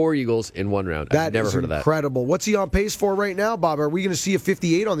made 4 eagles in one round. I've never heard of that. Incredible. What's he on pace for right now, Bob? Are we going to see a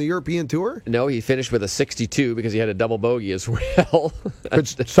 58 on the European Tour? No, he finished with a 62 because he had a double bogey as well.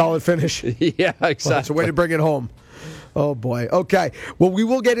 Good, solid finish. Yeah, exactly. Well, that's a way to bring it home. Oh, boy. Okay. Well, we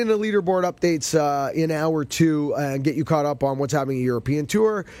will get into leaderboard updates in hour 2 and get you caught up on what's happening at European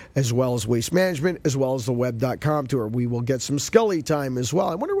Tour, as well as Waste Management, as well as the Web.com Tour. We will get some Scully time as well.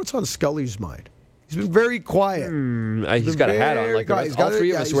 I wonder what's on Scully's mind. He's been very quiet. He's got a hat on. Like all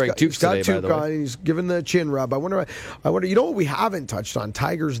three of us wearing toques today, by the way. He's giving the chin rub. I wonder. You know what we haven't touched on?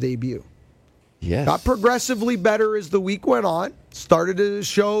 Tiger's debut. Yes. Got progressively better as the week went on. Started to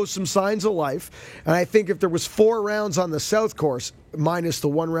show some signs of life. And I think if there was 4 rounds on the South course, minus the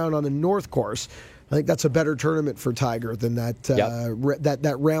 1 round on the North course, I think that's a better tournament for Tiger than that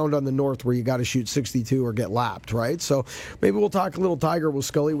that round on the North where you got to shoot 62 or get lapped, right? So maybe we'll talk a little Tiger with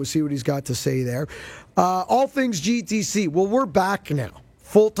Scully. We'll see what he's got to say there. All things GTC. Well, we're back now.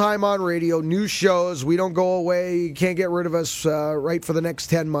 Full-time on radio, new shows. We don't go away. You can't get rid of us right for the next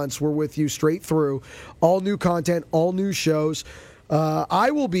 10 months. We're with you straight through. All new content, all new shows.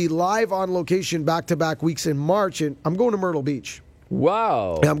 I will be live on location back-to-back weeks in March, and I'm going to Myrtle Beach.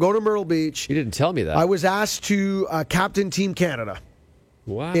 Wow. Yeah, I'm going to Myrtle Beach. You didn't tell me that. I was asked to captain Team Canada.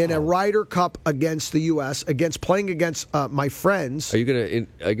 Wow. In a Ryder Cup against the U.S., playing against my friends. Are you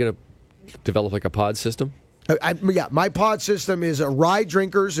gonna develop like a pod system? My pod system is rye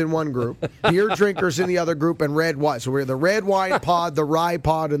drinkers in one group, beer drinkers in the other group, and red wine. So we're the red wine pod, the rye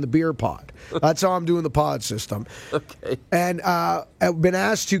pod, and the beer pod. That's how I'm doing the pod system. Okay. And I've been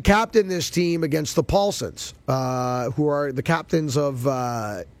asked to captain this team against the Paulsons, who are the captains of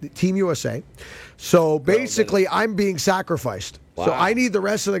Team USA. So basically, I'm being sacrificed. Wow. So I need the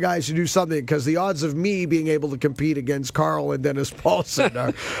rest of the guys to do something because the odds of me being able to compete against Carl and Dennis Paulson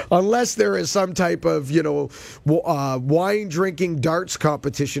are, unless there is some type of, wine drinking darts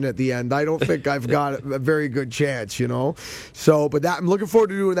competition at the end, I don't think I've got a very good chance, So, but I'm looking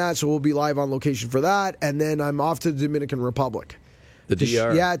forward to doing that. So we'll be live on location for that. And then I'm off to the Dominican Republic. The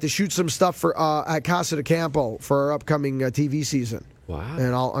DR? To shoot some stuff for at Casa de Campo for our upcoming TV season. Wow.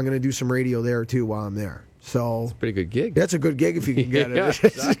 And I'm going to do some radio there, too, while I'm there. So it's a pretty good gig. That's a good gig if you can get Yeah, it.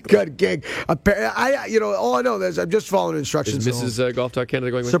 It's a good gig. All I know is I'm just following instructions. Is Mrs. Golf Talk Canada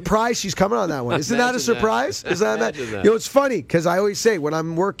going with Surprise, she's coming on that one. Isn't that a surprise? That. Is that? It's funny because I always say when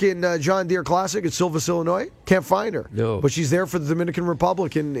I'm working John Deere Classic at Silvis, Illinois, can't find her. No. But she's there for the Dominican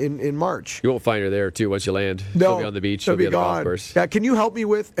Republic in March. You won't find her there, too, once you land. No. She'll be on the beach. She'll be on the gone. golf course. Yeah, can you help me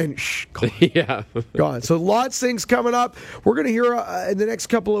with? Yeah. Gone. So lots of things coming up. We're going to hear in the next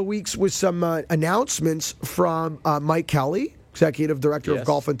couple of weeks with some announcements from Mike Kelly, Executive Director of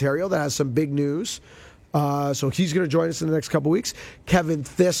Golf Ontario, that has some big news. So he's going to join us in the next couple of weeks. Kevin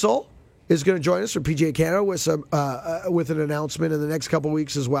Thistle is going to join us from PGA Canada with some with an announcement in the next couple of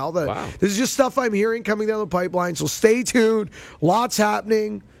weeks as well. Wow. This is just stuff I'm hearing coming down the pipeline, so stay tuned. Lots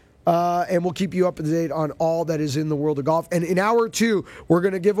happening. And we'll keep you up to date on all that is in the world of golf. And in hour 2, we're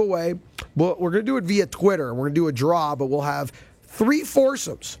going to give away, we're going to do it via Twitter. We're going to do a draw, but we'll have 3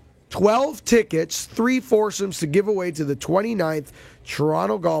 foursomes. 12 tickets, 3 foursomes to give away to the 29th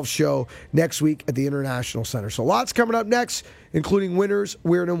Toronto Golf Show next week at the International Center. So lots coming up next, including winners,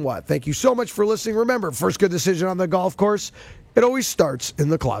 weird, and what. Thank you so much for listening. Remember, first good decision on the golf course, it always starts in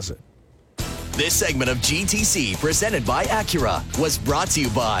the closet. This segment of GTC, presented by Acura, was brought to you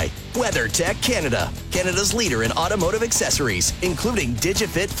by WeatherTech Canada, Canada's leader in automotive accessories, including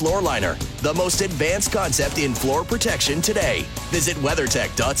DigiFit Floor Liner, the most advanced concept in floor protection today. Visit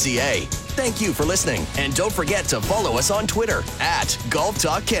WeatherTech.ca. Thank you for listening, and don't forget to follow us on Twitter at Golf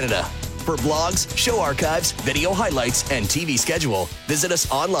Talk Canada. For blogs, show archives, video highlights, and TV schedule, visit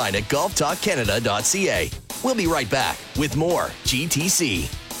us online at golftalkcanada.ca. We'll be right back with more GTC.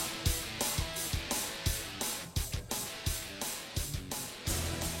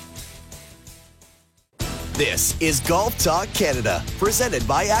 This is Golf Talk Canada, presented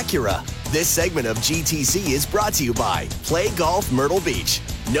by Acura. This segment of GTC is brought to you by Play Golf Myrtle Beach.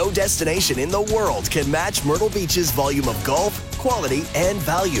 No destination in the world can match Myrtle Beach's volume of golf, quality, and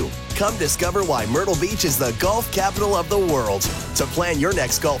value. Come discover why Myrtle Beach is the golf capital of the world. To plan your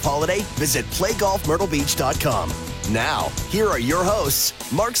next golf holiday, visit playgolfmyrtlebeach.com. Now, here are your hosts,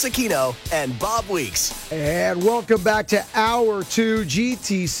 Mark Sakino and Bob Weeks. And welcome back to Hour 2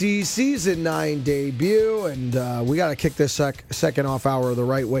 GTC Season 9 debut. And we got to kick this second off hour the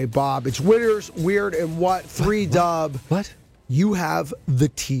right way, Bob. It's winners, weird, and what? 3 dub. What? You have the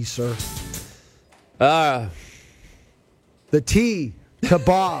T, sir. The T. to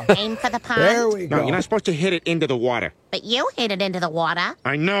Bob. Aim for the pond. There we go. No, you're not supposed to hit it into the water. But you hit it into the water.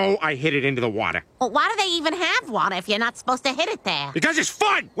 I know I hit it into the water. Well, why do they even have water if you're not supposed to hit it there? Because it's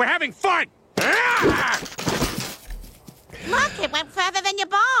fun! We're having fun! Ah! Look, it went further than your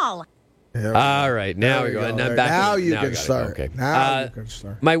ball. All right, now we go. And I'm back. Now in- you now can we got it. start. Okay. Now you can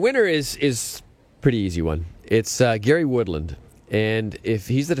start. My winner is pretty easy one. It's Gary Woodland, and if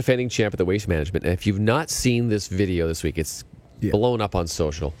he's the defending champ at the Waste Management, and if you've not seen this video this week, it's blown up on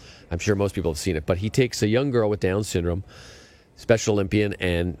social. I'm sure most people have seen it. But he takes a young girl with Down syndrome, Special Olympian,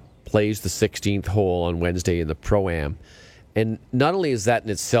 and plays the 16th hole on Wednesday in the Pro-Am. And not only is that in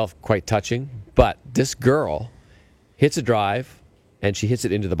itself quite touching, but this girl hits a drive, and she hits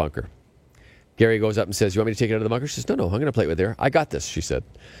it into the bunker. Gary goes up and says, "You want me to take it out of the bunker?" She says, No, I'm going to play it with there. I got this, she said.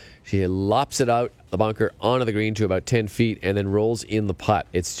 She lops it out the bunker onto the green to about 10 feet and then rolls in the putt.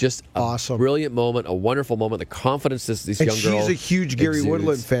 It's just a awesome, brilliant moment, a wonderful moment. The confidence this young girl she's a huge Gary exudes.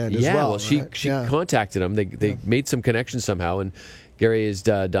 Woodland fan as well. Yeah, well, she contacted him. They made some connections somehow, and Gary has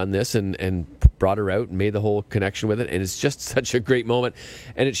done this and brought her out and made the whole connection with it. And it's just such a great moment.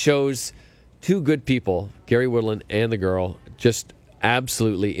 And it shows two good people, Gary Woodland and the girl, just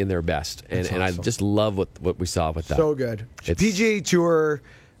absolutely in their best. And awesome. I just love what we saw with that. So good. PGA Tour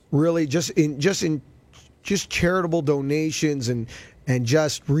really just charitable donations and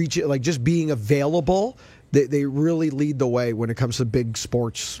just just being available. They really lead the way when it comes to big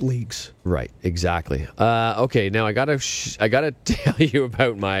sports leagues. Right, exactly. Okay, now I gotta tell you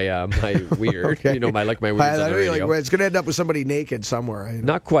about my my weird, okay. my weirds on the radio. It's gonna end up with somebody naked somewhere.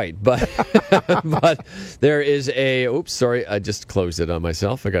 Not quite, but but there is a. Oops, sorry, I just closed it on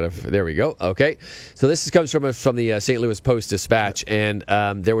myself. There we go. Okay, so this comes from the St. Louis Post-Dispatch, and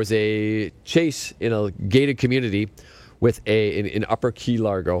there was a chase in a gated community with in Upper Key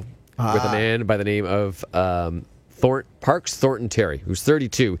Largo. With a man by the name of Parks Thornton Terry, who's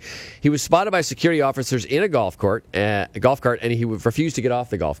 32. He was spotted by security officers in a golf cart, and he refused to get off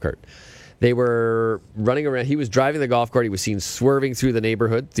the golf cart. They were running around. He was driving the golf cart. He was seen swerving through the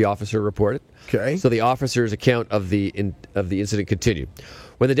neighborhood, the officer reported. Okay. So the officer's account of the incident continued.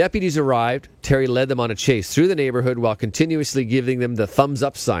 When the deputies arrived, Terry led them on a chase through the neighborhood while continuously giving them the thumbs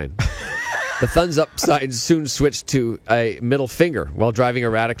up sign. The thumbs up sign soon switched to a middle finger while driving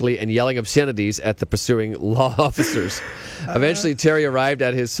erratically and yelling obscenities at the pursuing law officers. Eventually, Terry arrived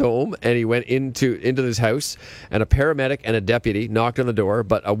at his home, and he went into his house, and a paramedic and a deputy knocked on the door,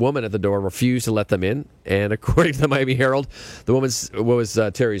 but a woman at the door refused to let them in. And according to the Miami Herald, the woman was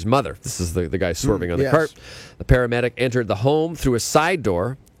Terry's mother. This is the guy swerving on the cart. The paramedic entered the home through a side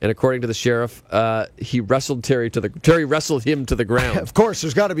door. And according to the sheriff, he wrestled Terry wrestled him to the ground. Of course,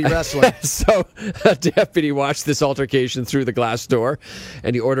 there's got to be wrestling. So a deputy watched this altercation through the glass door,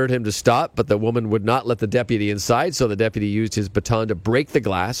 and he ordered him to stop, but the woman would not let the deputy inside, so the deputy used his baton to break the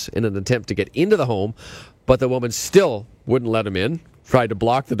glass in an attempt to get into the home, but the woman still wouldn't let him in, tried to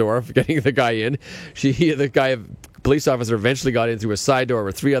block the door for getting the guy in. Police officer eventually got in through a side door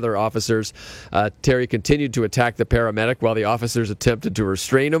with three other officers. Terry continued to attack the paramedic while the officers attempted to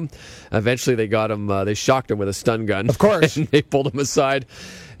restrain him. Eventually, they got him. They shocked him with a stun gun. Of course, and they pulled him aside.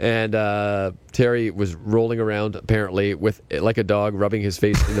 And Terry was rolling around apparently with like a dog, rubbing his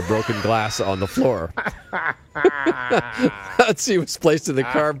face in the broken glass on the floor. He was placed in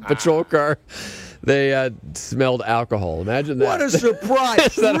the patrol car. They smelled alcohol. Imagine that. What a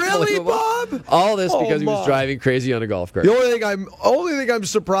surprise! Really, Bob? All this because he was driving crazy on a golf cart. The only thing I'm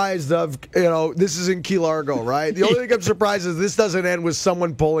surprised of, this is in Key Largo, right? The only thing I'm surprised is this doesn't end with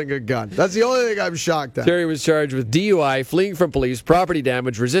someone pulling a gun. That's the only thing I'm shocked at. Terry was charged with DUI, fleeing from police, property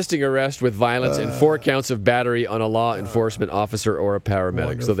damage, resisting arrest with violence, and 4 counts of battery on a law enforcement officer or a paramedic.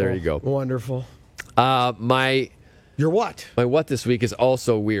 Wonderful. So there you go. Wonderful. Your what? My what this week is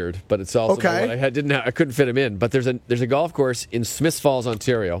also weird, but it's also okay. What I couldn't fit him in. But there's a golf course in Smiths Falls,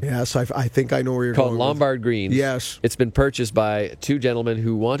 Ontario. Yes, I think I know where you're called going. Called Lombard Greens. Yes, it's been purchased by 2 gentlemen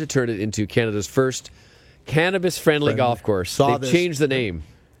who want to turn it into Canada's first cannabis-friendly golf course. They've changed the name.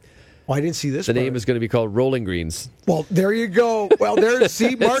 Oh, I didn't see this. The name is going to be called Rolling Greens. Well, there you go. Well, there's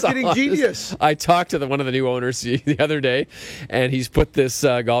marketing genius. I talked to one of the new owners the other day, and he's put this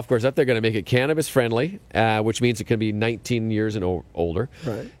golf course up. They're going to make it cannabis friendly, which means it can be 19 years and older.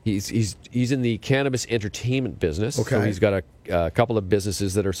 Right. He's in the cannabis entertainment business. Okay. So he's got a couple of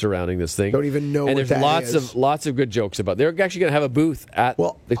businesses that are surrounding this thing. Don't even know. And what there's lots of good jokes about it. They're actually going to have a booth at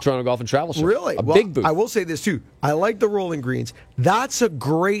the Toronto Golf and Travel Show. Really? Big booth. I will say this too. I like the Rolling Greens. That's a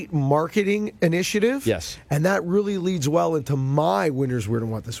great marketing initiative. Yes. And that really leads well into my winner's weird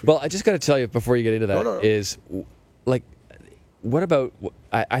and what this week. Well, I just got to tell you before you get into that is, like, what about?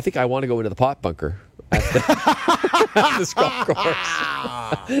 I think I want to go into the pot bunker at this golf course.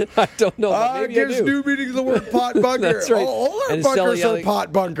 I don't know. Maybe gives I do. new meaning to the word pot bunker. That's right. All our And bunkers are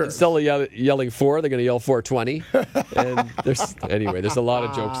pot bunkers. Instead of yelling 4, they're going to yell 420. And there's a lot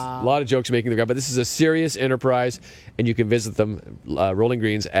of jokes making the ground. But this is a serious enterprise, and you can visit them, Rolling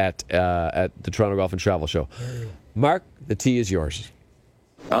Greens, at the Toronto Golf and Travel Show. Mark, the tee is yours.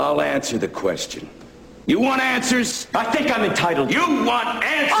 I'll answer the question. You want answers? I think I'm entitled. You want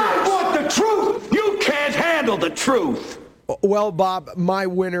answers? I want the truth! You can't handle the truth! Well, Bob, my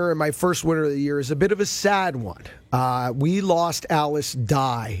winner and my first winner of the year is a bit of a sad one. We lost Alice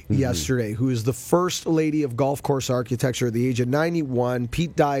Dye yesterday, who is the first lady of golf course architecture at the age of 91,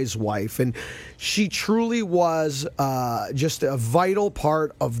 Pete Dye's wife. And she truly was just a vital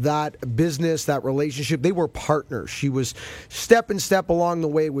part of that business, that relationship. They were partners. She was step along the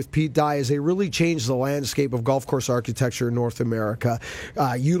way with Pete Dye as they really changed the landscape of golf course architecture in North America,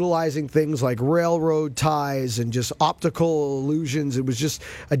 utilizing things like railroad ties and just optical illusions. It was just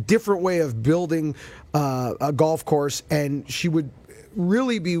a different way of building a golf course, and she would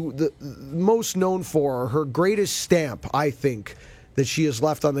really be the most known for her greatest stamp, I think, that she has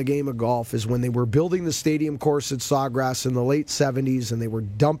left on the game of golf is when they were building the stadium course at Sawgrass in the late 70s, and they were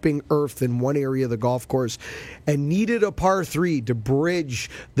dumping earth in one area of the golf course and needed a par 3 to bridge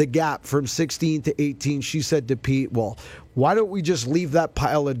the gap from 16 to 18. She said to Pete, well, why don't we just leave that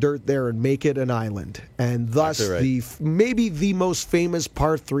pile of dirt there and make it an island? And thus, maybe the most famous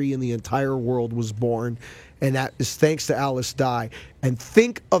par 3 in the entire world was born, and that is thanks to Alice Dye. And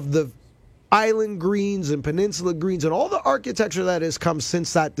think of the island greens and peninsula greens and all the architecture that has come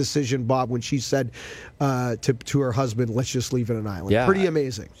since that decision, Bob, when she said to her husband, let's just leave it an island. Yeah. Pretty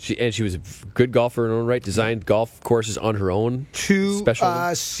amazing. She was a good golfer in her own right, designed golf courses on her own. Two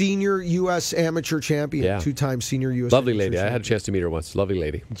senior U.S. amateur champion, 2-time senior U.S. Lovely lady. I had a chance to meet her once. Lovely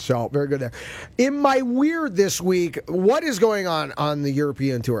lady. So, very good there. In my weird this week, what is going on the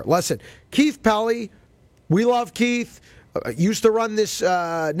European Tour? Listen, Keith Pelley, we love Keith. Used to run this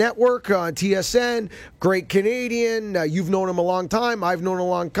network on TSN. Great Canadian. You've known him a long time. I've known him a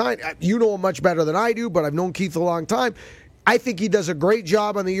long time. You know him much better than I do, but I've known Keith a long time. I think he does a great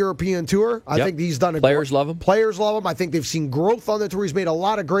job on the European Tour. I think he's done Players love him. Players love him. I think they've seen growth on the tour. He's made a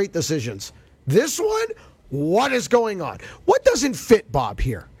lot of great decisions. This one, what is going on? What doesn't fit, Bob,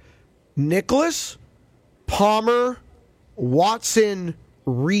 here? Nicklaus, Palmer, Watson,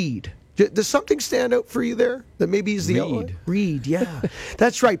 Reed. Does something stand out for you there? That maybe he's the Reed, yeah.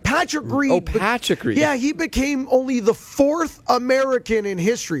 That's right. Patrick Reed. Oh, Patrick Reed. Yeah, he became only the 4th American in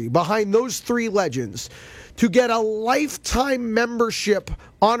history behind those 3 legends to get a lifetime membership,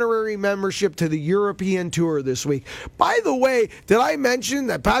 honorary membership to the European Tour this week. By the way, did I mention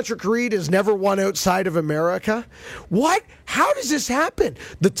that Patrick Reed has never won outside of America? What? How does this happen?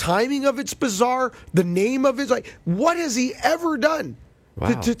 The timing of it's bizarre. The name of it's what has he ever done?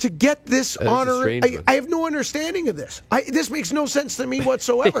 Wow. To get this honor, I have no understanding of this. This makes no sense to me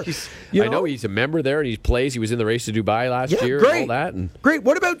whatsoever. I know he's a member there and he plays. He was in the race to Dubai last year. Great. And all that. Great.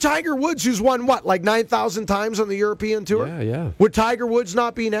 What about Tiger Woods, who's won, 9,000 times on the European Tour? Yeah. Would Tiger Woods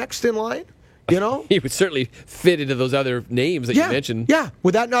not be next in line? You know? He would certainly fit into those other names that you mentioned. Yeah.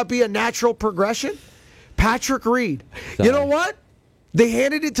 Would that not be a natural progression? Patrick Reed. You know what? They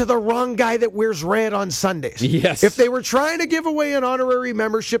handed it to the wrong guy that wears red on Sundays. Yes. If they were trying to give away an honorary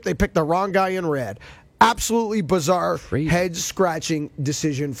membership, they picked the wrong guy in red. Absolutely bizarre, head-scratching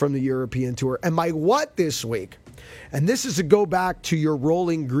decision from the European Tour. And my what this week, and this is to go back to your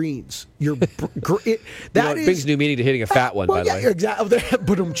Rolling Greens. It brings new meaning to hitting a fat one, by the way. Exactly.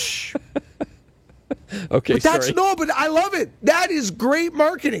 Okay, but I love it. That is great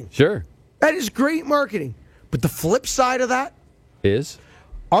marketing. Sure. That is great marketing. But the flip side of that, is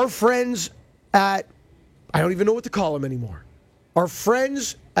our friends at, I don't even know what to call them anymore. Our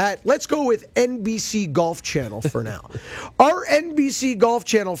friends at, let's go with NBC Golf Channel for now. Our NBC Golf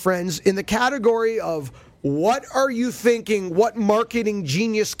Channel friends in the category of what are you thinking, what marketing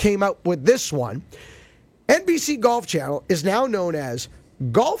genius came up with this one? NBC Golf Channel is now known as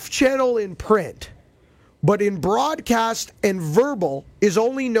Golf Channel in print, but in broadcast and verbal is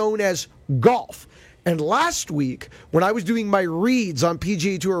only known as Golf. And last week, when I was doing my reads on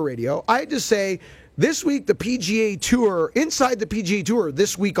PGA Tour Radio, I had to say, this week, the PGA Tour, inside the PGA Tour,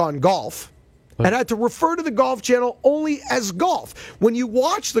 this week on golf, and I had to refer to the Golf Channel only as golf. When you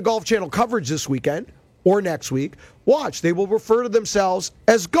watch the Golf Channel coverage this weekend, or next week, watch. They will refer to themselves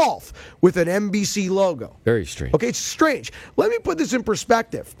as golf with an NBC logo. Very strange. Okay, it's strange. Let me put this in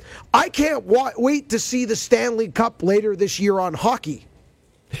perspective. I can't wait to see the Stanley Cup later this year on hockey.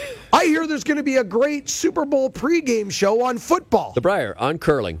 I hear there's going to be a great Super Bowl pregame show on football. The Briar, on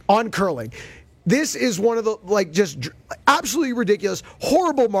curling. On curling. This is one of the, just absolutely ridiculous,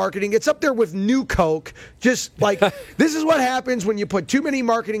 horrible marketing. It's up there with New Coke. Just this is what happens when you put too many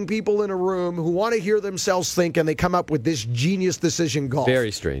marketing people in a room who want to hear themselves think, and they come up with this genius decision golf.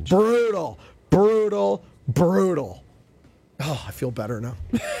 Very strange. Brutal, brutal, brutal. Oh, I feel better now.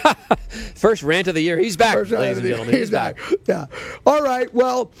 First rant of the year. He's back, ladies and gentlemen. He's back. Yeah. All right.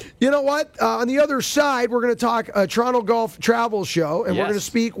 Well, you know what? On the other side, we're going to talk a Toronto Golf Travel Show, and we're going to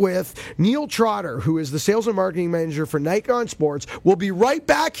speak with Neil Trotter, who is the sales and marketing manager for Nikon Sports. We'll be right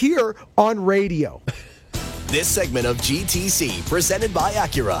back here on radio. This segment of GTC, presented by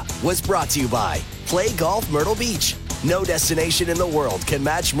Acura, was brought to you by Play Golf Myrtle Beach. No destination in the world can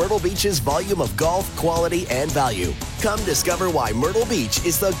match Myrtle Beach's volume of golf, quality, and value. Come discover why Myrtle Beach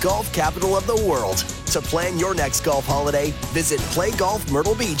is the golf capital of the world. To plan your next golf holiday, visit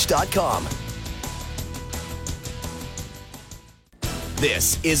playgolfmyrtlebeach.com.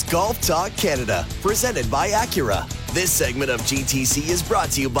 This is Golf Talk Canada, presented by Acura. This segment of GTC is brought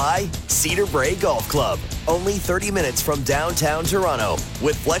to you by Cedar Brae Golf Club. Only 30 minutes from downtown Toronto,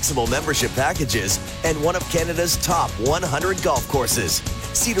 with flexible membership packages and one of Canada's top 100 golf courses.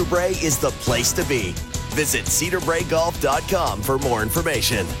 Cedar Brae is the place to be. Visit cedarbraegolf.com for more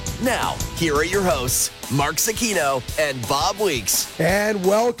information. Now, here are your hosts, Mark Zecchino and Bob Weeks. And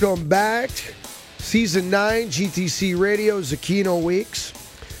welcome back. Season 9, GTC Radio, Zecchino Weeks.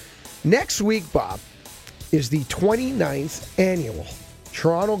 Next week, Bob, is the 29th annual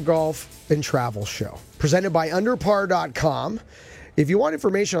Toronto Golf and Travel Show, presented by underpar.com. If you want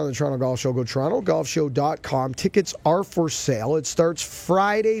information on the Toronto Golf Show, go to torontogolfshow.com. Tickets are for sale. It starts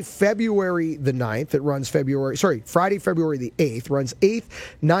Friday, February the 9th. It runs Friday, February the 8th. Runs 8th,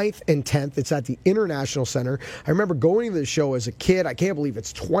 9th, and 10th. It's at the International Center. I remember going to the show as a kid. I can't believe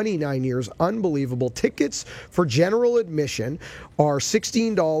it's 29 years. Unbelievable. Tickets for general admission are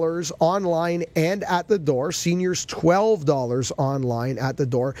 $16 online and at the door. Seniors, $12 online at the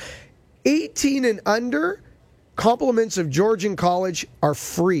door. 18 and under, compliments of Georgian College are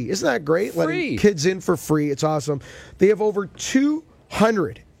free. Isn't that great? Free. Letting kids in for free. It's awesome. They have over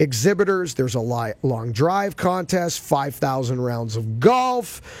 200 exhibitors. There's a long drive contest, 5,000 rounds of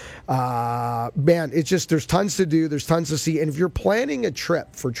golf. Man, it's just, there's tons to do. There's tons to see. And if you're planning a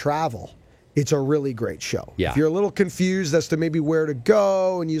trip for travel, it's a really great show. Yeah. If you're a little confused as to maybe where to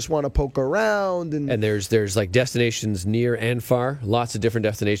go and you just want to poke around. And there's like destinations near and far. Lots of different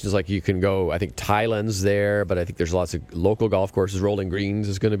destinations. Like you can go, I think Thailand's there, but I think there's lots of local golf courses. Rolling Greens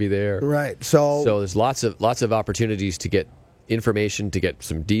is going to be there. Right. So there's lots of opportunities to get information, to get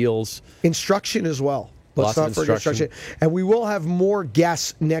some deals. Instruction as well. Let's Lots not of forget instruction. And we will have more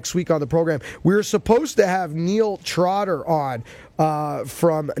guests next week on the program. We were supposed to have Neil Trotter on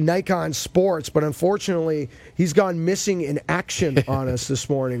from Nikon Sports, but unfortunately, he's gone missing in action on us this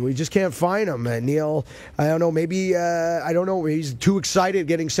morning. We just can't find him. Neil, I don't know, maybe, he's too excited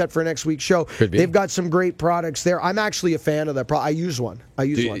getting set for next week's show. Could be. They've got some great products there. I'm actually a fan of that product. I use one.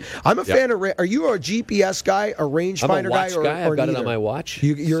 I'm a fan of, are you a GPS guy, a rangefinder guy? I've got it on my watch.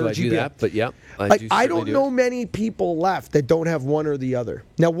 You're so a I GPS. do that, but yeah. I don't know many people left that don't have one or the other.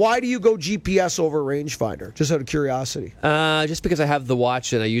 Now, why do you go GPS over rangefinder? Just out of curiosity. Just because I have the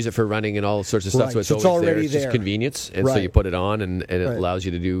watch and I use it for running and all sorts of stuff, Right, so it's so it's always there. already It's just there. convenience, and so Right. you put it on, and it Right. allows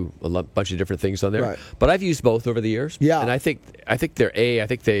you to do a bunch of different things on there. Right. But I've used both over the years. Yeah. And I think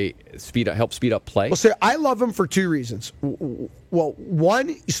they help speed up play. Well, sir, I love them for two reasons. Well, one,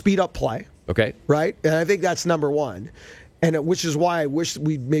 you speed up play, Okay. right? And I think that's number one. And which is why I wish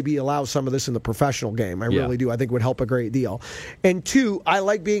we'd maybe allow some of this in the professional game. I really do. I think it would help a great deal. And two, I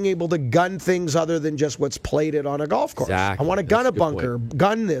like being able to gun things other than just what's plated on a golf course. Exactly. I want to gun That's a a good bunker,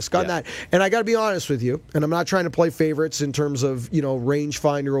 gun this, gun that. And I got to be honest with you, and I'm not trying to play favorites in terms of,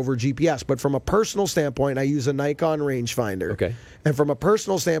 rangefinder over GPS, but from a personal standpoint, I use a Nikon rangefinder. Okay. And from a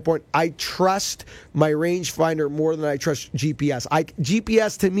personal standpoint, I trust my rangefinder more than I trust GPS.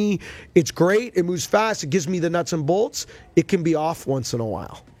 GPS, to me, it's great. It moves fast. It gives me the nuts and bolts. It can be off once in a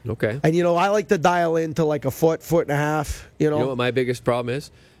while. Okay. And, I like to dial into like a foot and a half, You know what my biggest problem is?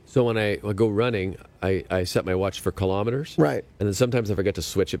 So when I go running, I set my watch for kilometers. Right. And then sometimes I forget to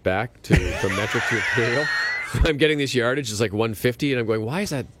switch it back from metric to imperial. So I'm getting this yardage, it's like 150, and I'm going, why is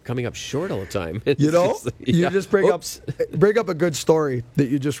that coming up short all the time? You just bring up a good story that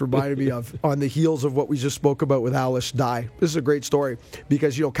you just reminded me of on the heels of what we just spoke about with Alice Dye. This is a great story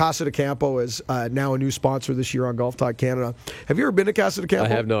because, Casa de Campo is now a new sponsor this year on Golf Talk Canada. Have you ever been to Casa de Campo? I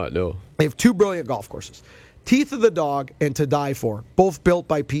have not, no. They have two brilliant golf courses. Teeth of the Dog and To Die For, both built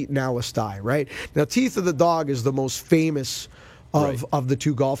by Pete and Alice Dye, right? Now, Teeth of the Dog is the most famous of the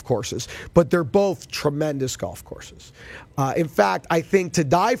two golf courses. But they're both tremendous golf courses. In fact, I think To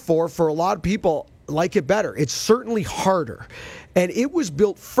Die For a lot of people, like it better. It's certainly harder. And it was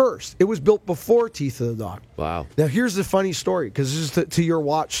built first. It was built before Teeth of the Dog. Wow. Now, here's the funny story, because this is to your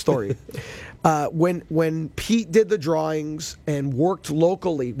watch story. When Pete did the drawings and worked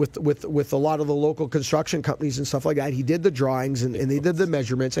locally with a lot of the local construction companies and stuff like that, he did the drawings and they did the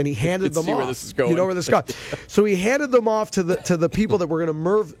measurements, and he handed them off. Where this is going. You know where this is going. So he handed them off to the people that were going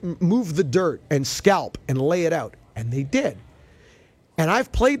to move the dirt and scalp and lay it out. And they did. And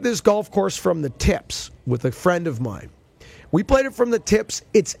I've played this golf course from the tips with a friend of mine. We played it from the tips.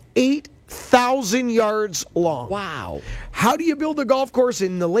 It's 8,000 yards long. Wow. How do you build a golf course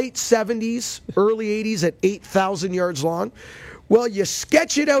in the late 70s, early 80s at 8,000 yards long? Well, you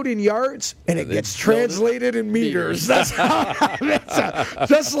sketch it out in yards, and it gets translated in meters. That's how it's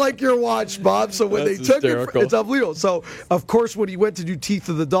just like your watch, Bob. So when That's they took hysterical. it, it's unbelievable. So, of course, when he went to do Teeth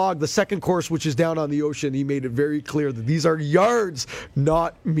of the Dog, the second course, which is down on the ocean, he made it very clear that these are yards,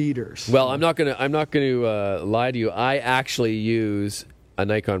 not meters. Well, I'm not gonna lie to you. I actually use a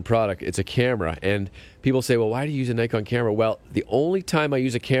Nikon product. It's a camera, and people say, "Well, why do you use a Nikon camera?" Well, the only time I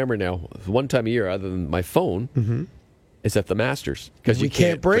use a camera now, one time a year, other than my phone. Is at the Masters, because we you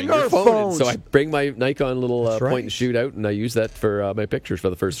can't bring our your phone phones. in. So I bring my Nikon little That's right. point and shoot out, and I use that for my pictures for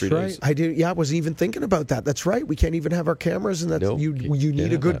the first 3 That's days. right. I did. Yeah, I wasn't even thinking about that. That's right. We can't even have our cameras, and that's No, you you need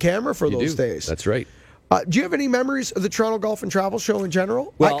can't a good have that. camera for You those do. days. That's right. Do you have any memories of the Toronto Golf and Travel Show in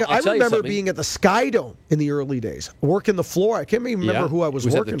general? Well, I I'll tell you remember something. being at the Sky Dome in the early days, working the floor. I can't even remember who I was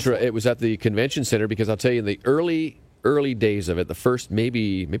working for. It was at the convention center, because I'll tell you, in the early days of it, the first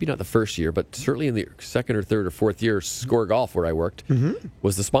maybe not the first year, but certainly in the second or third or fourth year, Score Golf, where I worked,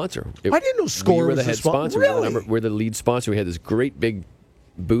 was the sponsor. I didn't know Score we were was the the head sponsor. sponsor. Really? We're the lead sponsor. We had this great big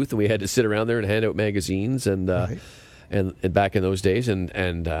booth, and we had to sit around there and hand out magazines, and back in those days, and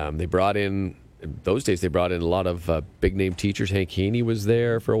they brought in. In those days, they brought in a lot of big name teachers. Hank Haney was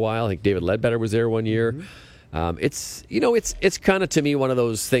there for a while. I think David Ledbetter was there one year. It's kind of, to me, one of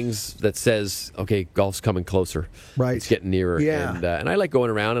those things that says, okay, golf's coming closer. Right. It's getting nearer. Yeah. And I like going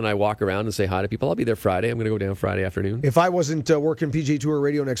around, and I walk around and say hi to people. I'll be there Friday. I'm going to go down Friday afternoon. If I wasn't working PGA Tour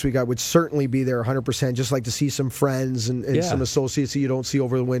Radio next week, I would certainly be there 100%. Just like to see some friends and some associates that you don't see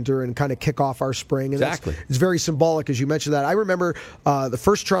over the winter, and kind of kick off our spring. And Exactly. It's very symbolic, as you mentioned that. I remember the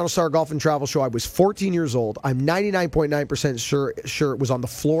first Toronto Star Golf and Travel Show. I was 14 years old. I'm 99.9% sure it was on the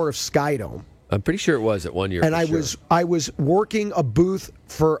floor of Sky Dome. I'm pretty sure it was at one year. And for I was working a booth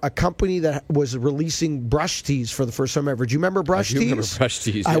for a company that was releasing brush tees for the first time ever. Do you remember brush I do tees? remember brush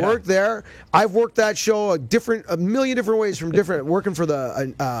tees, I yeah. worked there. I've worked that show a million different ways from different. Working for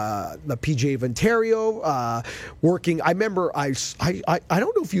the PGA of Ontario. Working. I remember. I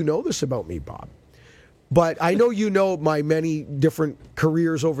don't know if you know this about me, Bob. But I know you know my many different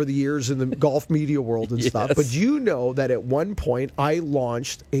careers over the years in the golf media world and stuff. But you know that at one point I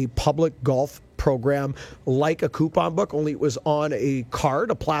launched a public golf program like a coupon book, only it was on a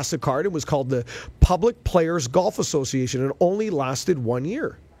card, a plastic card. It was called the Public Players Golf Association, and it only lasted 1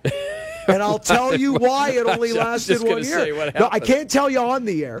 year. And I'll tell you why it only lasted 1 year. No, I can't tell you on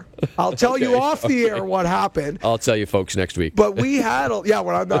the air. I'll tell you off the air what happened. I'll tell you folks next week. But we had,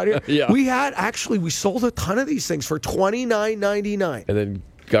 when I'm not here, Yeah. we sold a ton of these things for $29.99. And then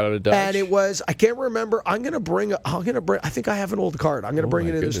got out of Dodge. And it was, I can't remember. I think I have an old card. I'm going to bring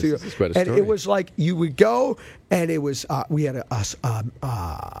it in the studio. This is quite a and story. it was like you would go, and it was we had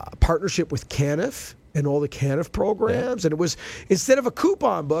a partnership with Caniff and all the Caniff programs, and it was, instead of a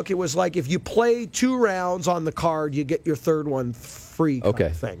coupon book, it was like if you play 2 rounds on the card, you get your third one free kind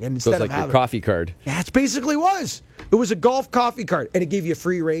of thing. And So instead it's like of your coffee card. That's basically was. It was a golf coffee card, and it gave you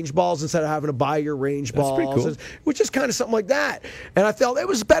free range balls instead of having to buy your range balls, pretty cool. which is kind of something like that. And I felt it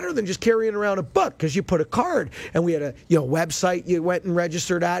was better than just carrying around a book, because you put a card, and we had a website you went and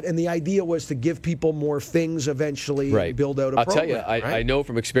registered at, and the idea was to give people more things eventually, and build out a I'll program. tell you, I know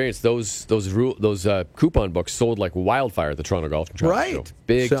from experience those coupon books sold like wildfire at the Toronto Golf and Travel Show.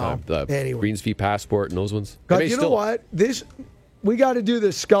 Big time. The Greens Fee Passport and those ones. God, you know what? We got to do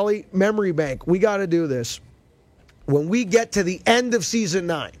this, Scully. Memory bank. We got to do this. When we get to the end of season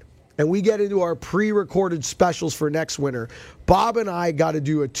 9 and we get into our pre-recorded specials for next winter, Bob and I got to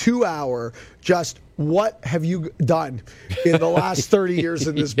do a 2-hour just what have you done in the last 30 years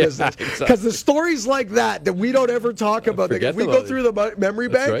in this business? Because the stories like that we don't ever talk about. If we go through the memory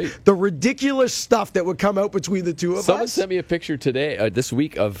bank, the ridiculous stuff that would come out between the two of us. Someone sent me a picture today, this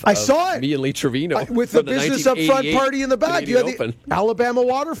week, of I saw it. Me and Lee Trevino with the business up front party in the back. Canadian You had the Open. Alabama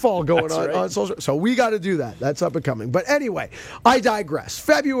waterfall going on social. So we got to do that. That's up and coming. But anyway, I digress.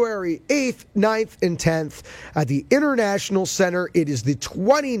 February 8th, 9th, and 10th at the International Center. It is the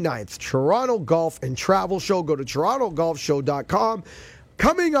 29th Toronto Golf and Travel Show. Go to torontogolfshow.com.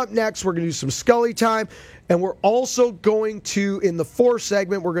 Coming up next, we're going to do some Scully time. And we're also going to, in the fourth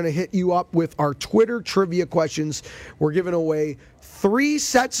segment, we're going to hit you up with our Twitter trivia questions. We're giving away 3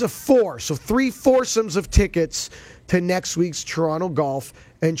 sets of 4, so 3 foursomes of tickets to next week's Toronto Golf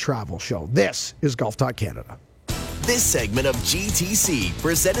and Travel Show. This is Golf Talk Canada. This segment of GTC,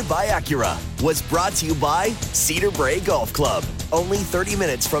 presented by Acura, was brought to you by Cedar Brae Golf Club. Only 30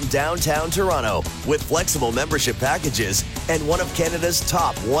 minutes from downtown Toronto, with flexible membership packages and one of Canada's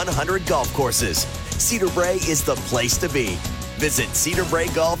top 100 golf courses. Cedar Brae is the place to be. Visit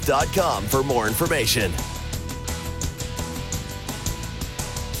cedarbraegolf.com for more information.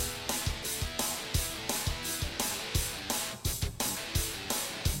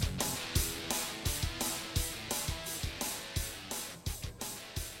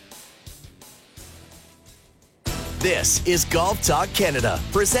 This is Golf Talk Canada,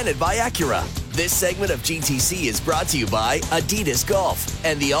 presented by Acura. This segment of GTC is brought to you by Adidas Golf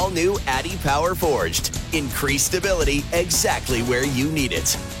and the all-new Addy Power Forged. Increased stability exactly where you need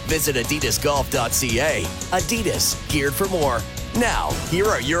it. Visit adidasgolf.ca. Adidas, geared for more. Now, here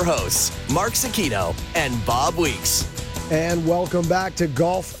are your hosts, Mark Zecchino and Bob Weeks. And welcome back to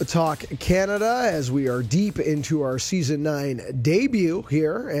Golf Talk Canada as we are deep into our Season 9 debut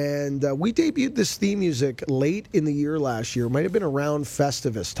here. And we debuted this theme music late in the year last year. Might have been around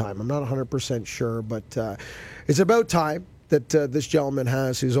Festivus time. I'm not 100% sure, but it's about time that this gentleman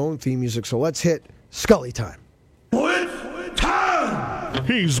has his own theme music. So let's hit Scully time.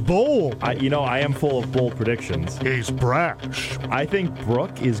 He's bold. I am full of bold predictions. He's brash. I think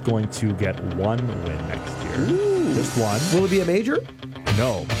Brooke is going to get 1 win next year. Ooh. Just 1. Will it be a major?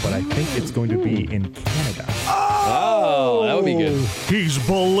 No, but I think it's going to be in Canada. Oh, that would be good. He's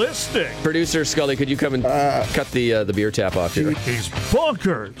ballistic. Producer Scully, could you come and cut the beer tap off here? He's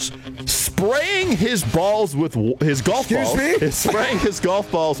bonkers. Spraying his balls with his golf balls. Excuse me? Spraying his golf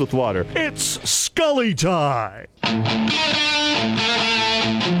balls with water. It's Scully time.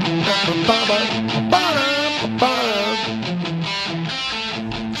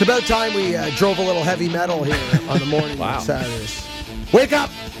 It's about time we drove a little heavy metal here on the morning of Saturdays. Wake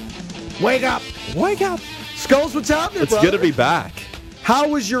up! Wake up! Wake up! Skulls, what's happening, It's brother? good to be back. How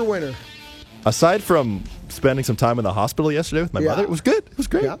was your winter? Aside from spending some time in the hospital yesterday with my mother, it was good. It was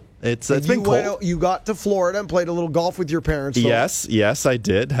great. Yeah. It's been cold. You got to Florida and played a little golf with your parents. Though. Yes, I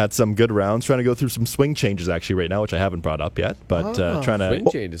did. Had some good rounds. Trying to go through some swing changes actually right now, which I haven't brought up yet. But trying to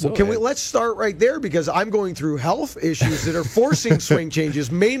swing changes. Well, let's start right there because I'm going through health issues that are forcing swing changes.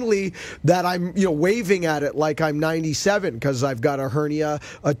 Mainly that I'm waving at it like I'm 97 because I've got a hernia,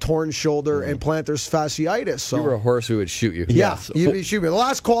 a torn shoulder, and plantar fasciitis. So you were a horse who would shoot you. Yeah, you'd shoot me. The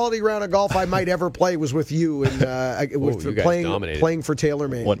last quality round of golf I might ever play was with you and playing for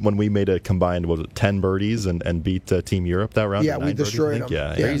TaylorMade. When we made a combined, 10 birdies and beat Team Europe that round? Yeah, we destroyed them.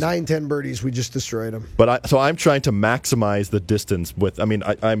 Yeah, 9-10 birdies, we just destroyed them. But I'm trying to maximize the distance with. I mean,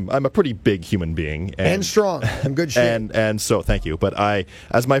 I'm a pretty big human being and strong and good shape. And so thank you. But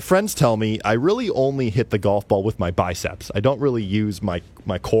as my friends tell me, I really only hit the golf ball with my biceps. I don't really use my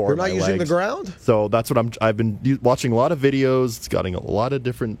core. You're not using the ground. So that's what I've been watching a lot of videos. It's getting a lot of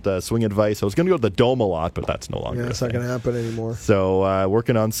different swing advice. I was going to go to the Dome a lot, but that's no longer. Yeah, it's not going to happen anymore. So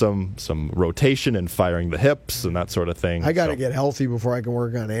working on some rotation and firing the hips and that sort of thing. I got to get healthy before I can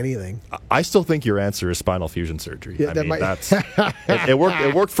work on anything. I still think your answer is spinal fusion surgery. Yeah, that's it worked.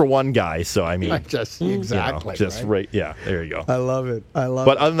 It worked for one guy. So I mean, exactly. Right. Yeah, there you go. I love it.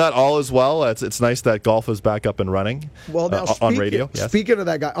 But other than that, all is well. It's nice that golf is back up and running. Well, now on radio. Yes. Speaking of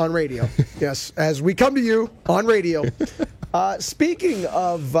that guy on radio, yes, as we come to you on radio. Speaking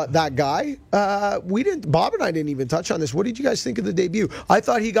of that guy, Bob and I didn't even touch on this. What did you guys think of the debut? I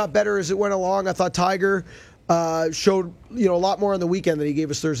thought he got better as it went along. I thought Tiger showed a lot more on the weekend than he gave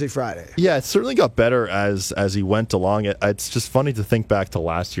us Thursday, Friday. Yeah, it certainly got better as he went along. It's just funny to think back to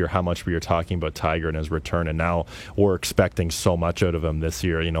last year, how much we were talking about Tiger and his return, and now we're expecting so much out of him this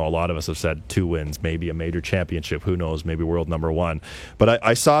year. A lot of us have said 2 wins, maybe a major championship, who knows, maybe world number 1. But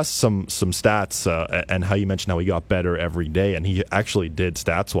I saw some stats and how you mentioned how he got better every day, and he actually did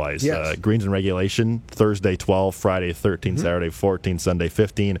stats-wise. Yes. Greens in regulation, Thursday 12, Friday 13, Saturday 14, Sunday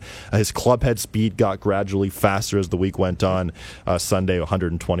 15. His club head speed got gradually faster as the week went on. Sunday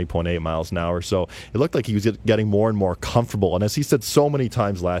 120.8 miles an hour. So it looked like he was getting more and more comfortable. And as he said so many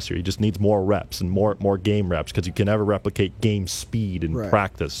times last year, he just needs more reps and more game reps, because you can never replicate game speed in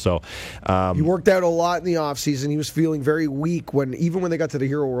practice. So he worked out a lot in the offseason. He was feeling very weak even when they got to the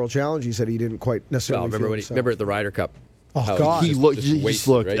Hero World Challenge. He said he didn't quite necessarily remember at the Ryder Cup. Oh, God. He just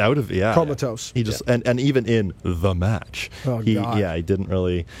looked right? out of comatose. He just and even in the match, God. he didn't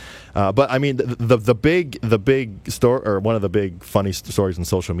really. But I mean, the big story, or one of the big funny stories in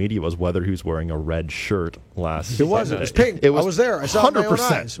social media, was whether he was wearing a red shirt last. It was. It was pink. I was there. I saw it with my own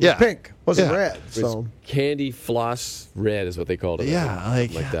eyes. It was pink. It wasn't red. It was candy floss red is what they called it. Yeah,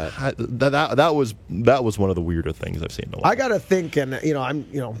 like that. That was one of the weirder things I've seen in a while. I got to think, and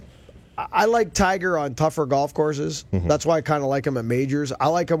I like Tiger on tougher golf courses. Mm-hmm. That's why I kind of like him at majors. I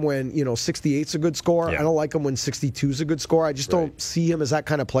like him when 68's a good score. I don't like him when 62's a good score. I just don't see him as that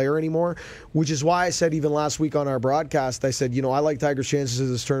kind of player anymore, which is why I said even last week on our broadcast, I said, I like Tiger's chances of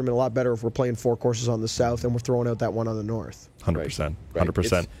this tournament a lot better if we're playing 4 courses on the south and we're throwing out that one on the north. 100%. Right.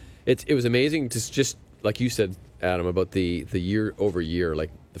 100%. It was amazing to just, like you said, Adam, about the year over year. Like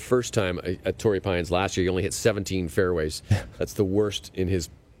the first time at Torrey Pines last year, he only hit 17 fairways. That's the worst in his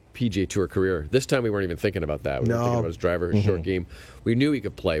PGA Tour career. This time we weren't even thinking about that. We were thinking about his driver, his short game. We knew he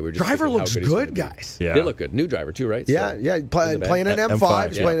could play. We were just driver looks good, guys. Yeah. They look good. New driver too, right? Yeah, playing an M5.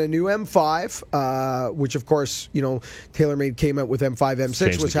 He's playing a new M5, which of course, TaylorMade came out with M5,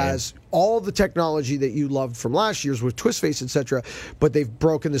 M6, which has all the technology that you loved from last year's with twist face, etc. But they've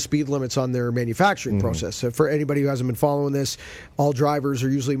broken the speed limits on their manufacturing process. So for anybody who hasn't been following this, all drivers are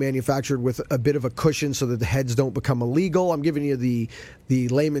usually manufactured with a bit of a cushion so that the heads don't become illegal. I'm giving you the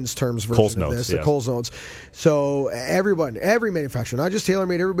layman's terms version of this, the Coles Notes. So every manufacturer, not just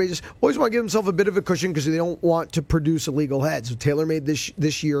TaylorMade, everybody just always want to give themselves a bit of a cushion because they don't want to produce illegal heads. So TaylorMade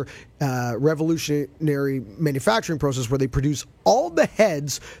this year, revolutionary manufacturing process where they produce all the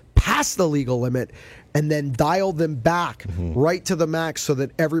heads past the legal limit and then dial them back right to the max so that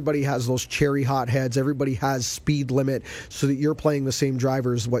everybody has those cherry hot heads. Everybody has speed limit so that you're playing the same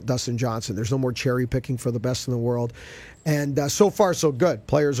driver as what Dustin Johnson. There's no more cherry picking for the best in the world. And so far, so good.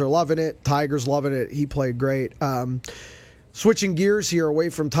 Players are loving it. Tiger's loving it. He played great. Switching gears here away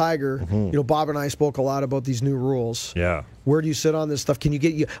from Tiger, Bob and I spoke a lot about these new rules. Yeah. Where do you sit on this stuff? Can you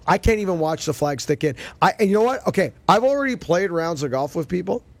get I can't even watch the flag stick in. And you know what? Okay, I've already played rounds of golf with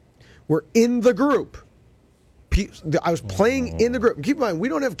people. We're in the group. I was playing in the group. Keep in mind, we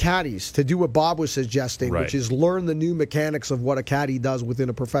don't have caddies to do what Bob was suggesting, which is learn the new mechanics of what a caddy does within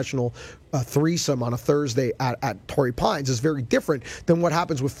a professional threesome on a Thursday at Torrey Pines. Is very different than what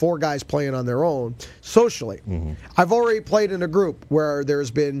happens with 4 guys playing on their own socially. I've already played in a group where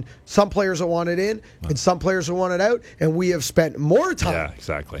there's been some players that want it in and some players that want it out, and we have spent more time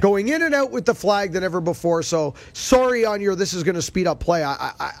going in and out with the flag than ever before. So sorry on your this is going to speed up play.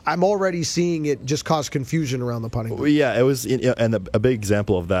 I'm already seeing it just cause confusion around the putting. Yeah, it was, and a big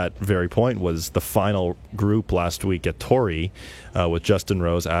example of that very point was the final group last week at Torrey with Justin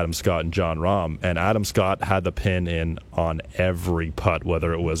Rose, Adam Scott, and John Rahm. And Adam Scott had the pin in on every putt,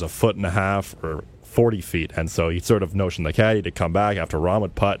 whether it was a 1.5 feet or 40 feet. And so he sort of notioned the caddy to come back after Rahm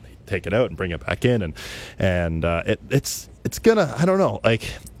would putt, take it out and bring it back in. And it's gonna, I don't know, like.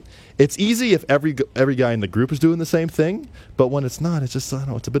 It's easy if every guy in the group is doing the same thing, but when it's not, it's just, I don't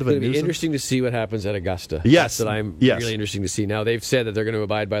know, it's a bit of a nuisance. It'll be interesting to see what happens at Augusta. Yes. That's what I'm really interesting to see. Now, they've said that they're going to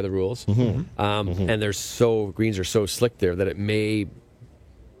abide by the rules, and greens are so slick there that it may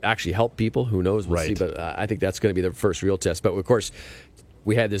actually help people. Who knows? We'll see, but I think that's going to be the first real test. But, of course,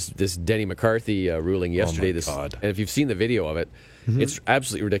 we had this Denny McCarthy ruling yesterday. And if you've seen the video of it, it's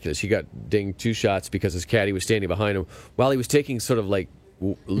absolutely ridiculous. He got dinged 2 shots because his caddy was standing behind him while he was taking sort of like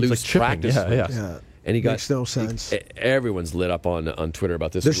loose practice. And he makes no sense. Everyone's lit up on Twitter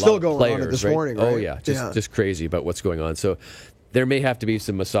about this. They're still going on it this morning, right? Oh, yeah. Just crazy about what's going on. So there may have to be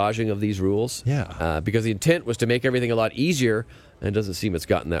some massaging of these rules. Because the intent was to make everything a lot easier, and it doesn't seem it's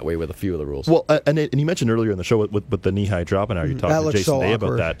gotten that way with a few of the rules. Well, and you mentioned earlier in the show with the knee-high drop, and how you talked to Jason Day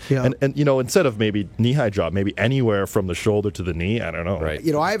about that. Yeah. And instead of maybe knee-high drop, maybe anywhere from the shoulder to the knee, I don't know. Right.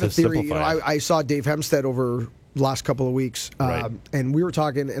 I have a theory. I saw Dave Hempstead over the last couple of weeks, and we were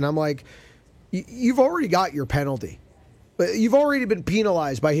talking, and I'm like, you've already got your penalty. You've already been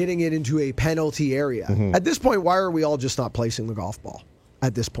penalized by hitting it into a penalty area. Mm-hmm. At this point, why are we all just not placing the golf ball?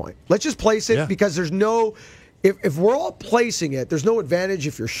 At this point, let's just place it because there's no. If we're all placing it, there's no advantage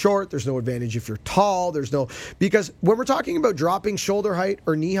if you're short. There's no advantage if you're tall. Because when we're talking about dropping shoulder height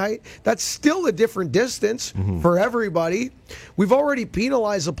or knee height, that's still a different distance for everybody. We've already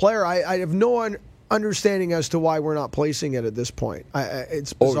penalized the player. I have no understanding as to why we're not placing it at this point.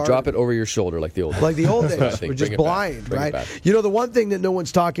 It's bizarre. Drop it over your shoulder like the old days. Like the old days. We're just blind, right? You know, the one thing that no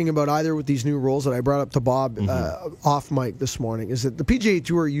one's talking about either with these new rules that I brought up to Bob off mic this morning is that the PGA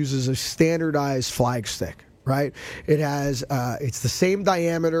Tour uses a standardized flag stick. Right? It has, it's the same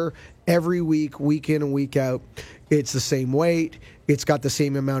diameter every week, week in and week out. It's the same weight. It's got the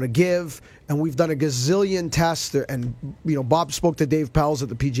same amount of give. And we've done a gazillion tests. And, Bob spoke to Dave Pells at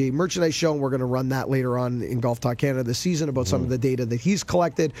the PGA Merchandise Show, and we're going to run that later on in Golf Talk Canada this season about some of the data that he's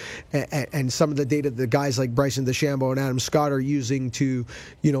collected and some of the data that guys like Bryson DeChambeau and Adam Scott are using to,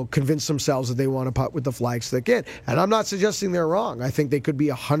 convince themselves that they want to putt with the flag stick in. And I'm not suggesting they're wrong. I think they could be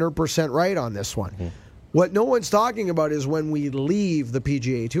 100% right on this one. What no one's talking about is when we leave the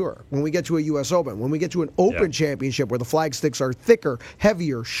PGA Tour, when we get to a U.S. Open, when we get to an Open Championship where the flag sticks are thicker,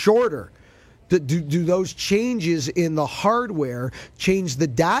 heavier, shorter. Do those changes in the hardware change the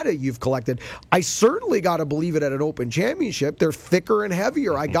data you've collected? I certainly got to believe it at an Open Championship. They're thicker and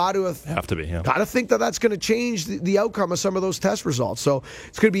heavier. I got to have to be. Yeah. Got to think that that's going to change the outcome of some of those test results. So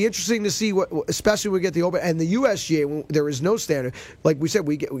it's going to be interesting to see what, especially when we get the Open and the USGA. There is no standard. Like we said,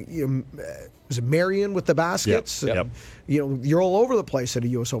 was it Marion with the baskets? Yep. You're all over the place at a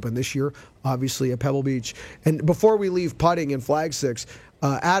U.S. Open this year, obviously at Pebble Beach. And before we leave putting and flag sticks,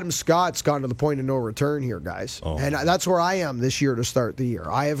 Adam Scott's gone to the point of no return here, guys. Oh. And that's where I am this year to start the year.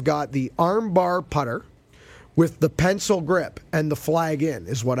 I have got the arm bar putter with the pencil grip and the flag in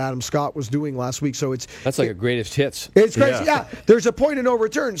is what Adam Scott was doing last week. So that's like a greatest hits. It's crazy. Yeah. There's a point of no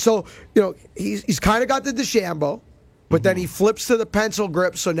return. So, he's kind of got the DeChambeau, but then he flips to the pencil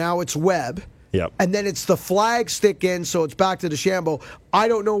grip, so now it's Webb. Yep. And then it's the flag stick in, so it's back to DeChambeau. I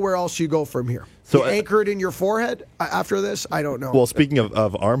don't know where else you go from here. So you anchor it in your forehead after this? I don't know. Well, speaking of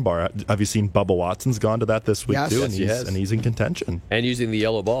armbar, have you seen Bubba Watson's gone to that this week too? Yes, and he's in contention. And using the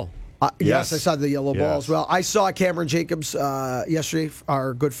yellow ball. Yes, I saw the yellow ball as well. I saw Cameron Jacobs yesterday,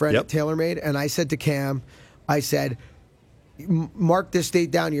 our good friend at TaylorMade, and I said to Cam, mark this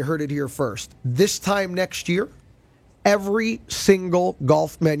date down, you heard it here first. This time next year, every single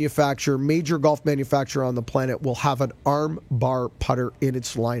major golf manufacturer on the planet will have an arm bar putter in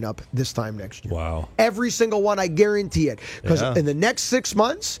its lineup this time next year. Wow. Every single one, I guarantee it. Because in the next 6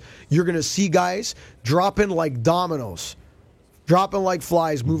 months, you're going to see guys dropping like dominoes, dropping like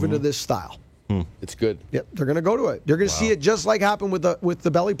flies, moving to this style. It's good. Yep, they're going to go to it. They're going to see it just like happened with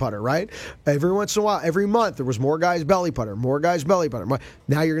the belly putter, right? Every once in a while, every month, there was more guys belly putter, more guys belly putter.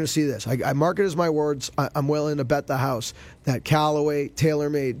 Now you're going to see this. I mark it as my words. I'm willing to bet the house that Callaway,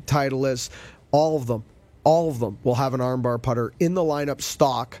 TaylorMade, Titleist, all of them will have an armbar putter in the lineup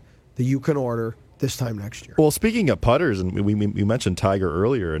stock that you can order this time next year. Well, speaking of putters, and we mentioned Tiger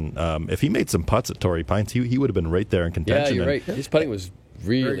earlier, and if he made some putts at Torrey Pines, he would have been right there in contention. Yeah, you're right. His putting was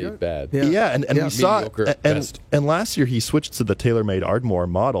really bad. And we saw and last year he switched to the TaylorMade Ardmore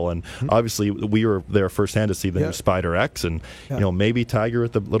model, and obviously we were there firsthand to see the new Spider X, and maybe Tiger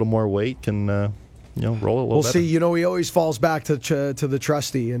with a little more weight can roll a little we'll better. See. He always falls back to the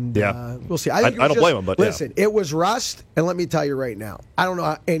trusty, and we'll see. I don't blame him, but listen, it was rust, and let me tell you right now, I don't know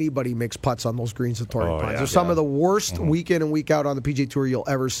how anybody makes putts on those greens at Torrey Pines. They're some of the worst week in and week out on the PGA Tour you'll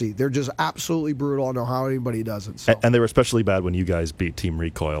ever see. They're just absolutely brutal. I don't know how anybody does it. So. And they were especially bad when you guys beat Team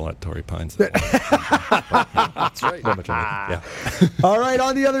Recoil at Torrey Pines. That's right. All right,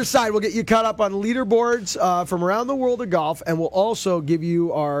 on the other side, we'll get you caught up on leaderboards from around the world of golf, and we'll also give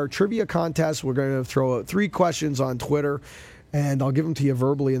you our trivia contest. We're going to throw out 3 questions on Twitter, and I'll give them to you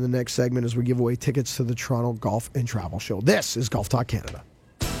verbally in the next segment as we give away tickets to the Toronto Golf and Travel Show. This is Golf Talk Canada.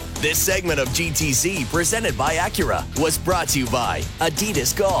 This segment of GTC, presented by Acura, was brought to you by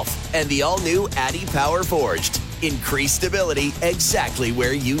Adidas Golf and the all-new Addy Power Forged. Increased stability exactly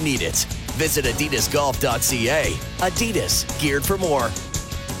where you need it. Visit adidasgolf.ca. Adidas, geared for more.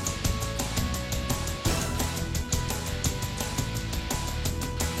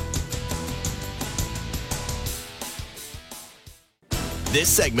 This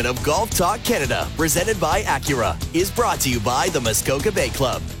segment of Golf Talk Canada, presented by Acura, is brought to you by the Muskoka Bay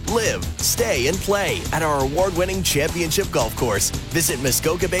Club. Live, stay, and play at our award-winning championship golf course. Visit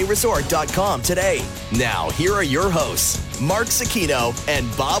MuskokaBayResort.com today. Now, here are your hosts, Mark Sakino and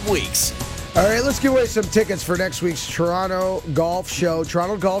Bob Weeks. All right, let's give away some tickets for next week's Toronto Golf Show.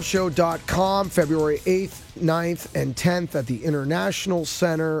 TorontoGolfShow.com, February 8th, 9th, and 10th at the International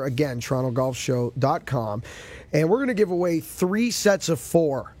Center. Again, TorontoGolfShow.com. And we're going to give away 3 sets of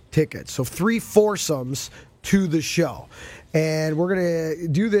 4 tickets, so 3 foursomes to the show. And we're going to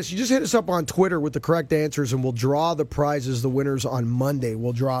do this. You just hit us up on Twitter with the correct answers, and we'll draw the prizes, the winners, on Monday.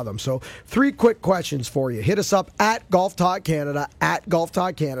 We'll draw them. So 3 quick questions for you. Hit us up at Golf Talk Canada, at Golf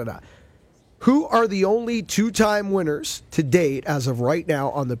Talk Canada. Who are the only 2-time winners to date as of right now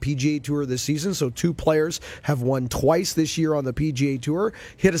on the PGA Tour this season? So 2 players have won twice this year on the PGA Tour.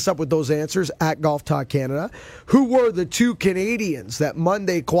 Hit us up with those answers at Golf Talk Canada. Who were the 2 Canadians that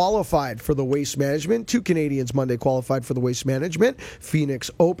Monday qualified for the Waste Management? 2 Canadians Monday qualified for the Waste Management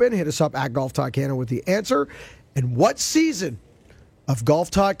Phoenix Open. Hit us up at Golf Talk Canada with the answer. And what season of Golf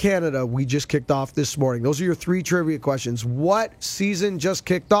Talk Canada we just kicked off this morning? Those are your 3 trivia questions. What season just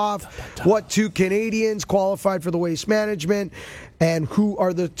kicked off? What 2 Canadians qualified for the Waste Management? And who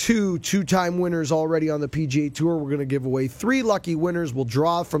are the 2-time winners already on the PGA Tour? We're going to give away 3 lucky winners. We'll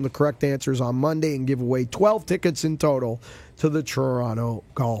draw from the correct answers on Monday and give away 12 tickets in total to the Toronto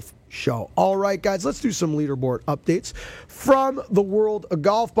Golf Show. All right, guys, let's do some leaderboard updates from the world of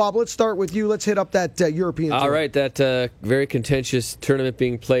golf. Bob, let's start with you. Let's hit up that European tour. All right, that very contentious tournament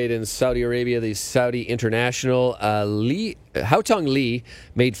being played in Saudi Arabia, the Saudi International. Haotong Li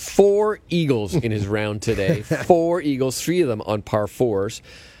made 4 eagles in his round today. 4 eagles, 3 of them on par 4s.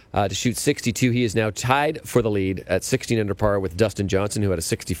 To shoot 62. He is now tied for the lead at 16 under par with Dustin Johnson, who had a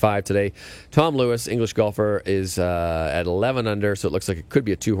 65 today. Tom Lewis, English golfer, is at 11 under, so it looks like it could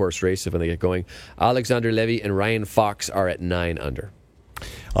be a 2-horse race if when they get going. Alexander Levy and Ryan Fox are at 9 under.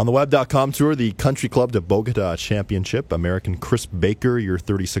 On the web.com tour, the Country Club de Bogota Championship, American Chris Baker, your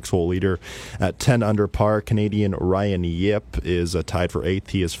 36-hole leader, at 10 under par. Canadian Ryan Yip is tied for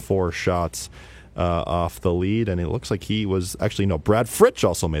 8th. He has 4 shots off the lead, and it looks like he was Brad Fritsch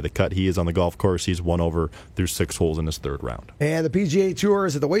also made the cut. He is on the golf course. He's 1 over through 6 holes in his 3rd round. And the PGA Tour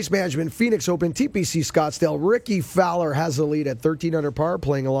is at the Waste Management Phoenix Open TPC Scottsdale. Ricky Fowler has the lead at 13 under par,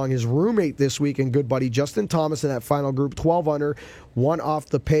 playing along his roommate this week and good buddy Justin Thomas in that final group, 12 under, 1 off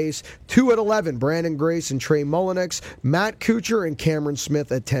the pace. 2 at 11, Brandon Grace and Trey Mullinix. Matt Kuchar and Cameron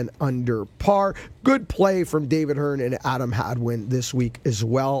Smith at 10 under par. Good play from David Hearn and Adam Hadwin this week as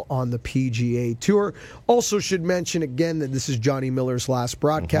well on the PGA Tour. Also should mention again that this is Johnny Miller's last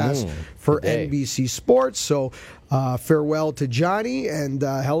broadcast for NBC Sports. So farewell to Johnny, and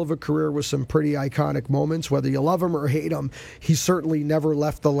hell of a career with some pretty iconic moments. Whether you love him or hate him, he certainly never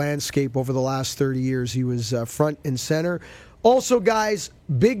left the landscape over the last 30 years. He was front and center. Also, guys,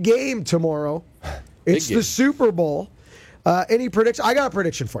 big game tomorrow. It's the Super Bowl. Any predictions? I got a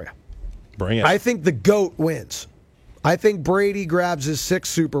prediction for you. Bring it. I think the GOAT wins. I think Brady grabs his 6th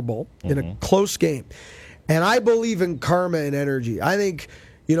Super Bowl in a close game. And I believe in karma and energy. I think,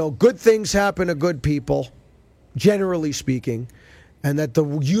 good things happen to good people, generally speaking, and that the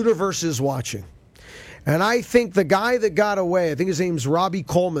universe is watching. And I think the guy that got away, I think his name's Robbie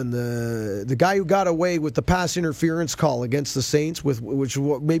Coleman, the guy who got away with the pass interference call against the Saints, which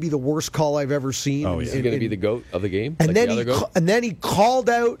maybe the worst call I've ever seen. Oh, yeah. Is he going to be the GOAT of the game? And then he called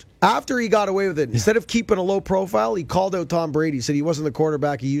out, after he got away with it, instead of keeping a low profile, he called out Tom Brady. He said he wasn't the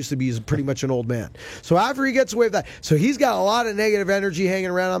quarterback he used to be. He's pretty much an old man. So after he gets away with that, so he's got a lot of negative energy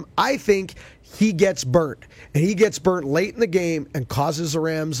hanging around him. I think he gets burnt. And he gets burnt late in the game and causes the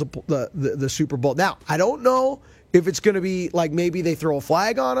Rams the Super Bowl. Now, I don't know if it's going to be like maybe they throw a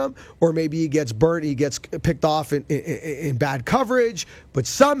flag on him, or maybe he gets burnt, he gets picked off in bad coverage, but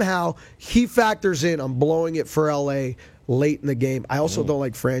somehow he factors in on blowing it for L.A. late in the game. I also don't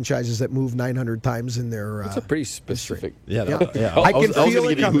like franchises that move 900 times in their That's a pretty specific. Yeah. I can feel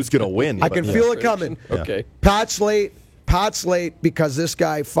it coming. Who's going to win? I can feel it coming. Okay. Pat's late because this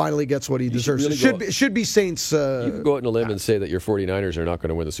guy finally gets what he deserves. Really it should be Saints. You can go out on a limb and say that your 49ers are not going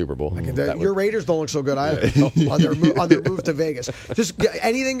to win the Super Bowl. Your Raiders don't look so good either on their move to Vegas. Just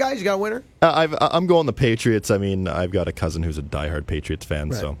anything, guys? You got a winner? I'm going the Patriots. I mean, I've got a cousin who's a diehard Patriots fan,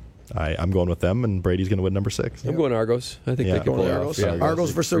 right. So I'm going with them, and Brady's going to win number 6. I'm going Argos. I think they can pull it off. Yeah,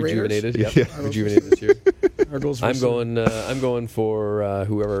 Argos versus the Raiders. Rejuvenated this year. Argos. I'm going for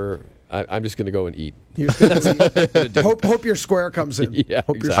whoever. I'm just going to go and eat. Hope your square comes in. Yeah,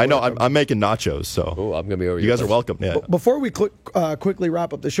 exactly. I know. I'm making nachos, so I'm going to be over. You guys are welcome. Yeah. Before we quickly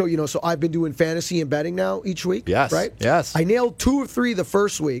wrap up the show, so I've been doing fantasy and betting now each week. Yes. Right. Yes. I nailed 2 or 3 the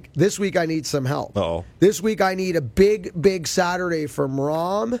first week. This week I need some help. Uh-oh. This week I need a big Saturday from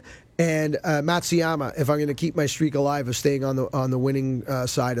Rom and Matsuyama if I'm going to keep my streak alive of staying on the winning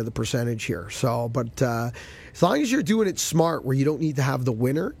side of the percentage here. So, but as long as you're doing it smart, where you don't need to have the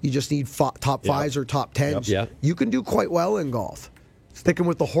winner, you just need top fives or top tens. You can do quite well in golf. Sticking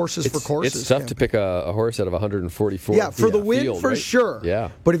with the horses for courses. It's tough to pick a horse out of 144. Yeah, for the win, field, for right? sure. Yeah.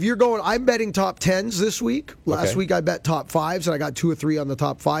 But if you're going, I'm betting top 10s this week. Last week I bet top 5s, and I got 2 or 3 on the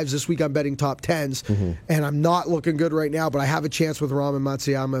top 5s. This week I'm betting top 10s, and I'm not looking good right now, but I have a chance with Rahm and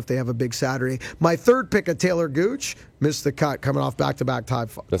Matsuyama if they have a big Saturday. My third pick of Taylor Gooch missed the cut coming off back-to-back top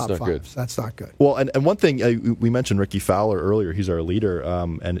That's not fives. good. That's not good. Well, and one thing, we mentioned Ricky Fowler earlier. He's our leader,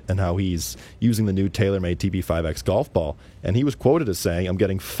 and how he's using the new TaylorMade TB5X golf ball. And he was quoted as saying, I'm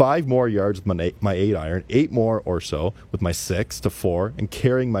getting 5 more yards with my 8 iron, 8 more or so with my 6 to 4, and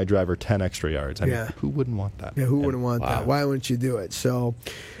carrying my driver 10 extra yards. I mean, who wouldn't want that? Yeah, who wouldn't want that? Why wouldn't you do it? So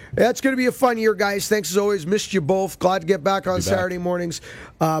that's going to be a fun year, guys. Thanks as always. Missed you both. Glad to get back on Saturday mornings.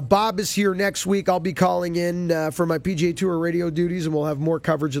 Bob is here next week. I'll be calling in for my PGA Tour radio duties, and we'll have more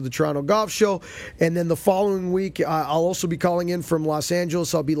coverage of the Toronto Golf Show. And then the following week, I'll also be calling in from Los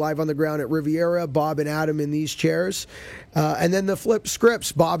Angeles. I'll be live on the ground at Riviera, Bob and Adam in these chairs. And then the flip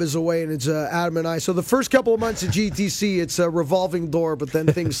scripts. Bob is away, and it's Adam and I. So the first couple of months at GTC, it's a revolving door, but then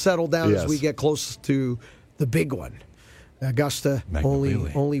things settle down as we get close to the big one. Augusta,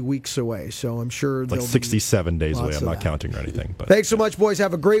 only weeks away, so I'm sure like 67 days away. I'm not counting or anything. But thanks so much, boys.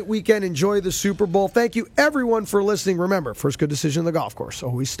 Have a great weekend. Enjoy the Super Bowl. Thank you, everyone, for listening. Remember, first good decision on the golf course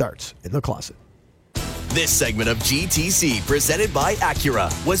always starts in the closet. This segment of GTC, presented by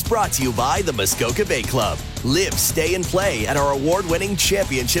Acura, was brought to you by the Muskoka Bay Club. Live, stay, and play at our award-winning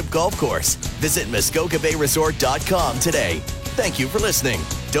championship golf course. Visit MuskokaBayResort.com today. Thank you for listening.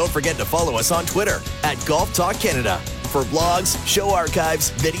 Don't forget to follow us on Twitter at Golf Talk Canada. For blogs, show archives,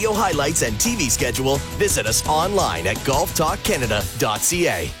 video highlights, and TV schedule, visit us online at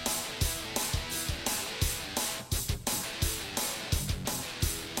golftalkcanada.ca.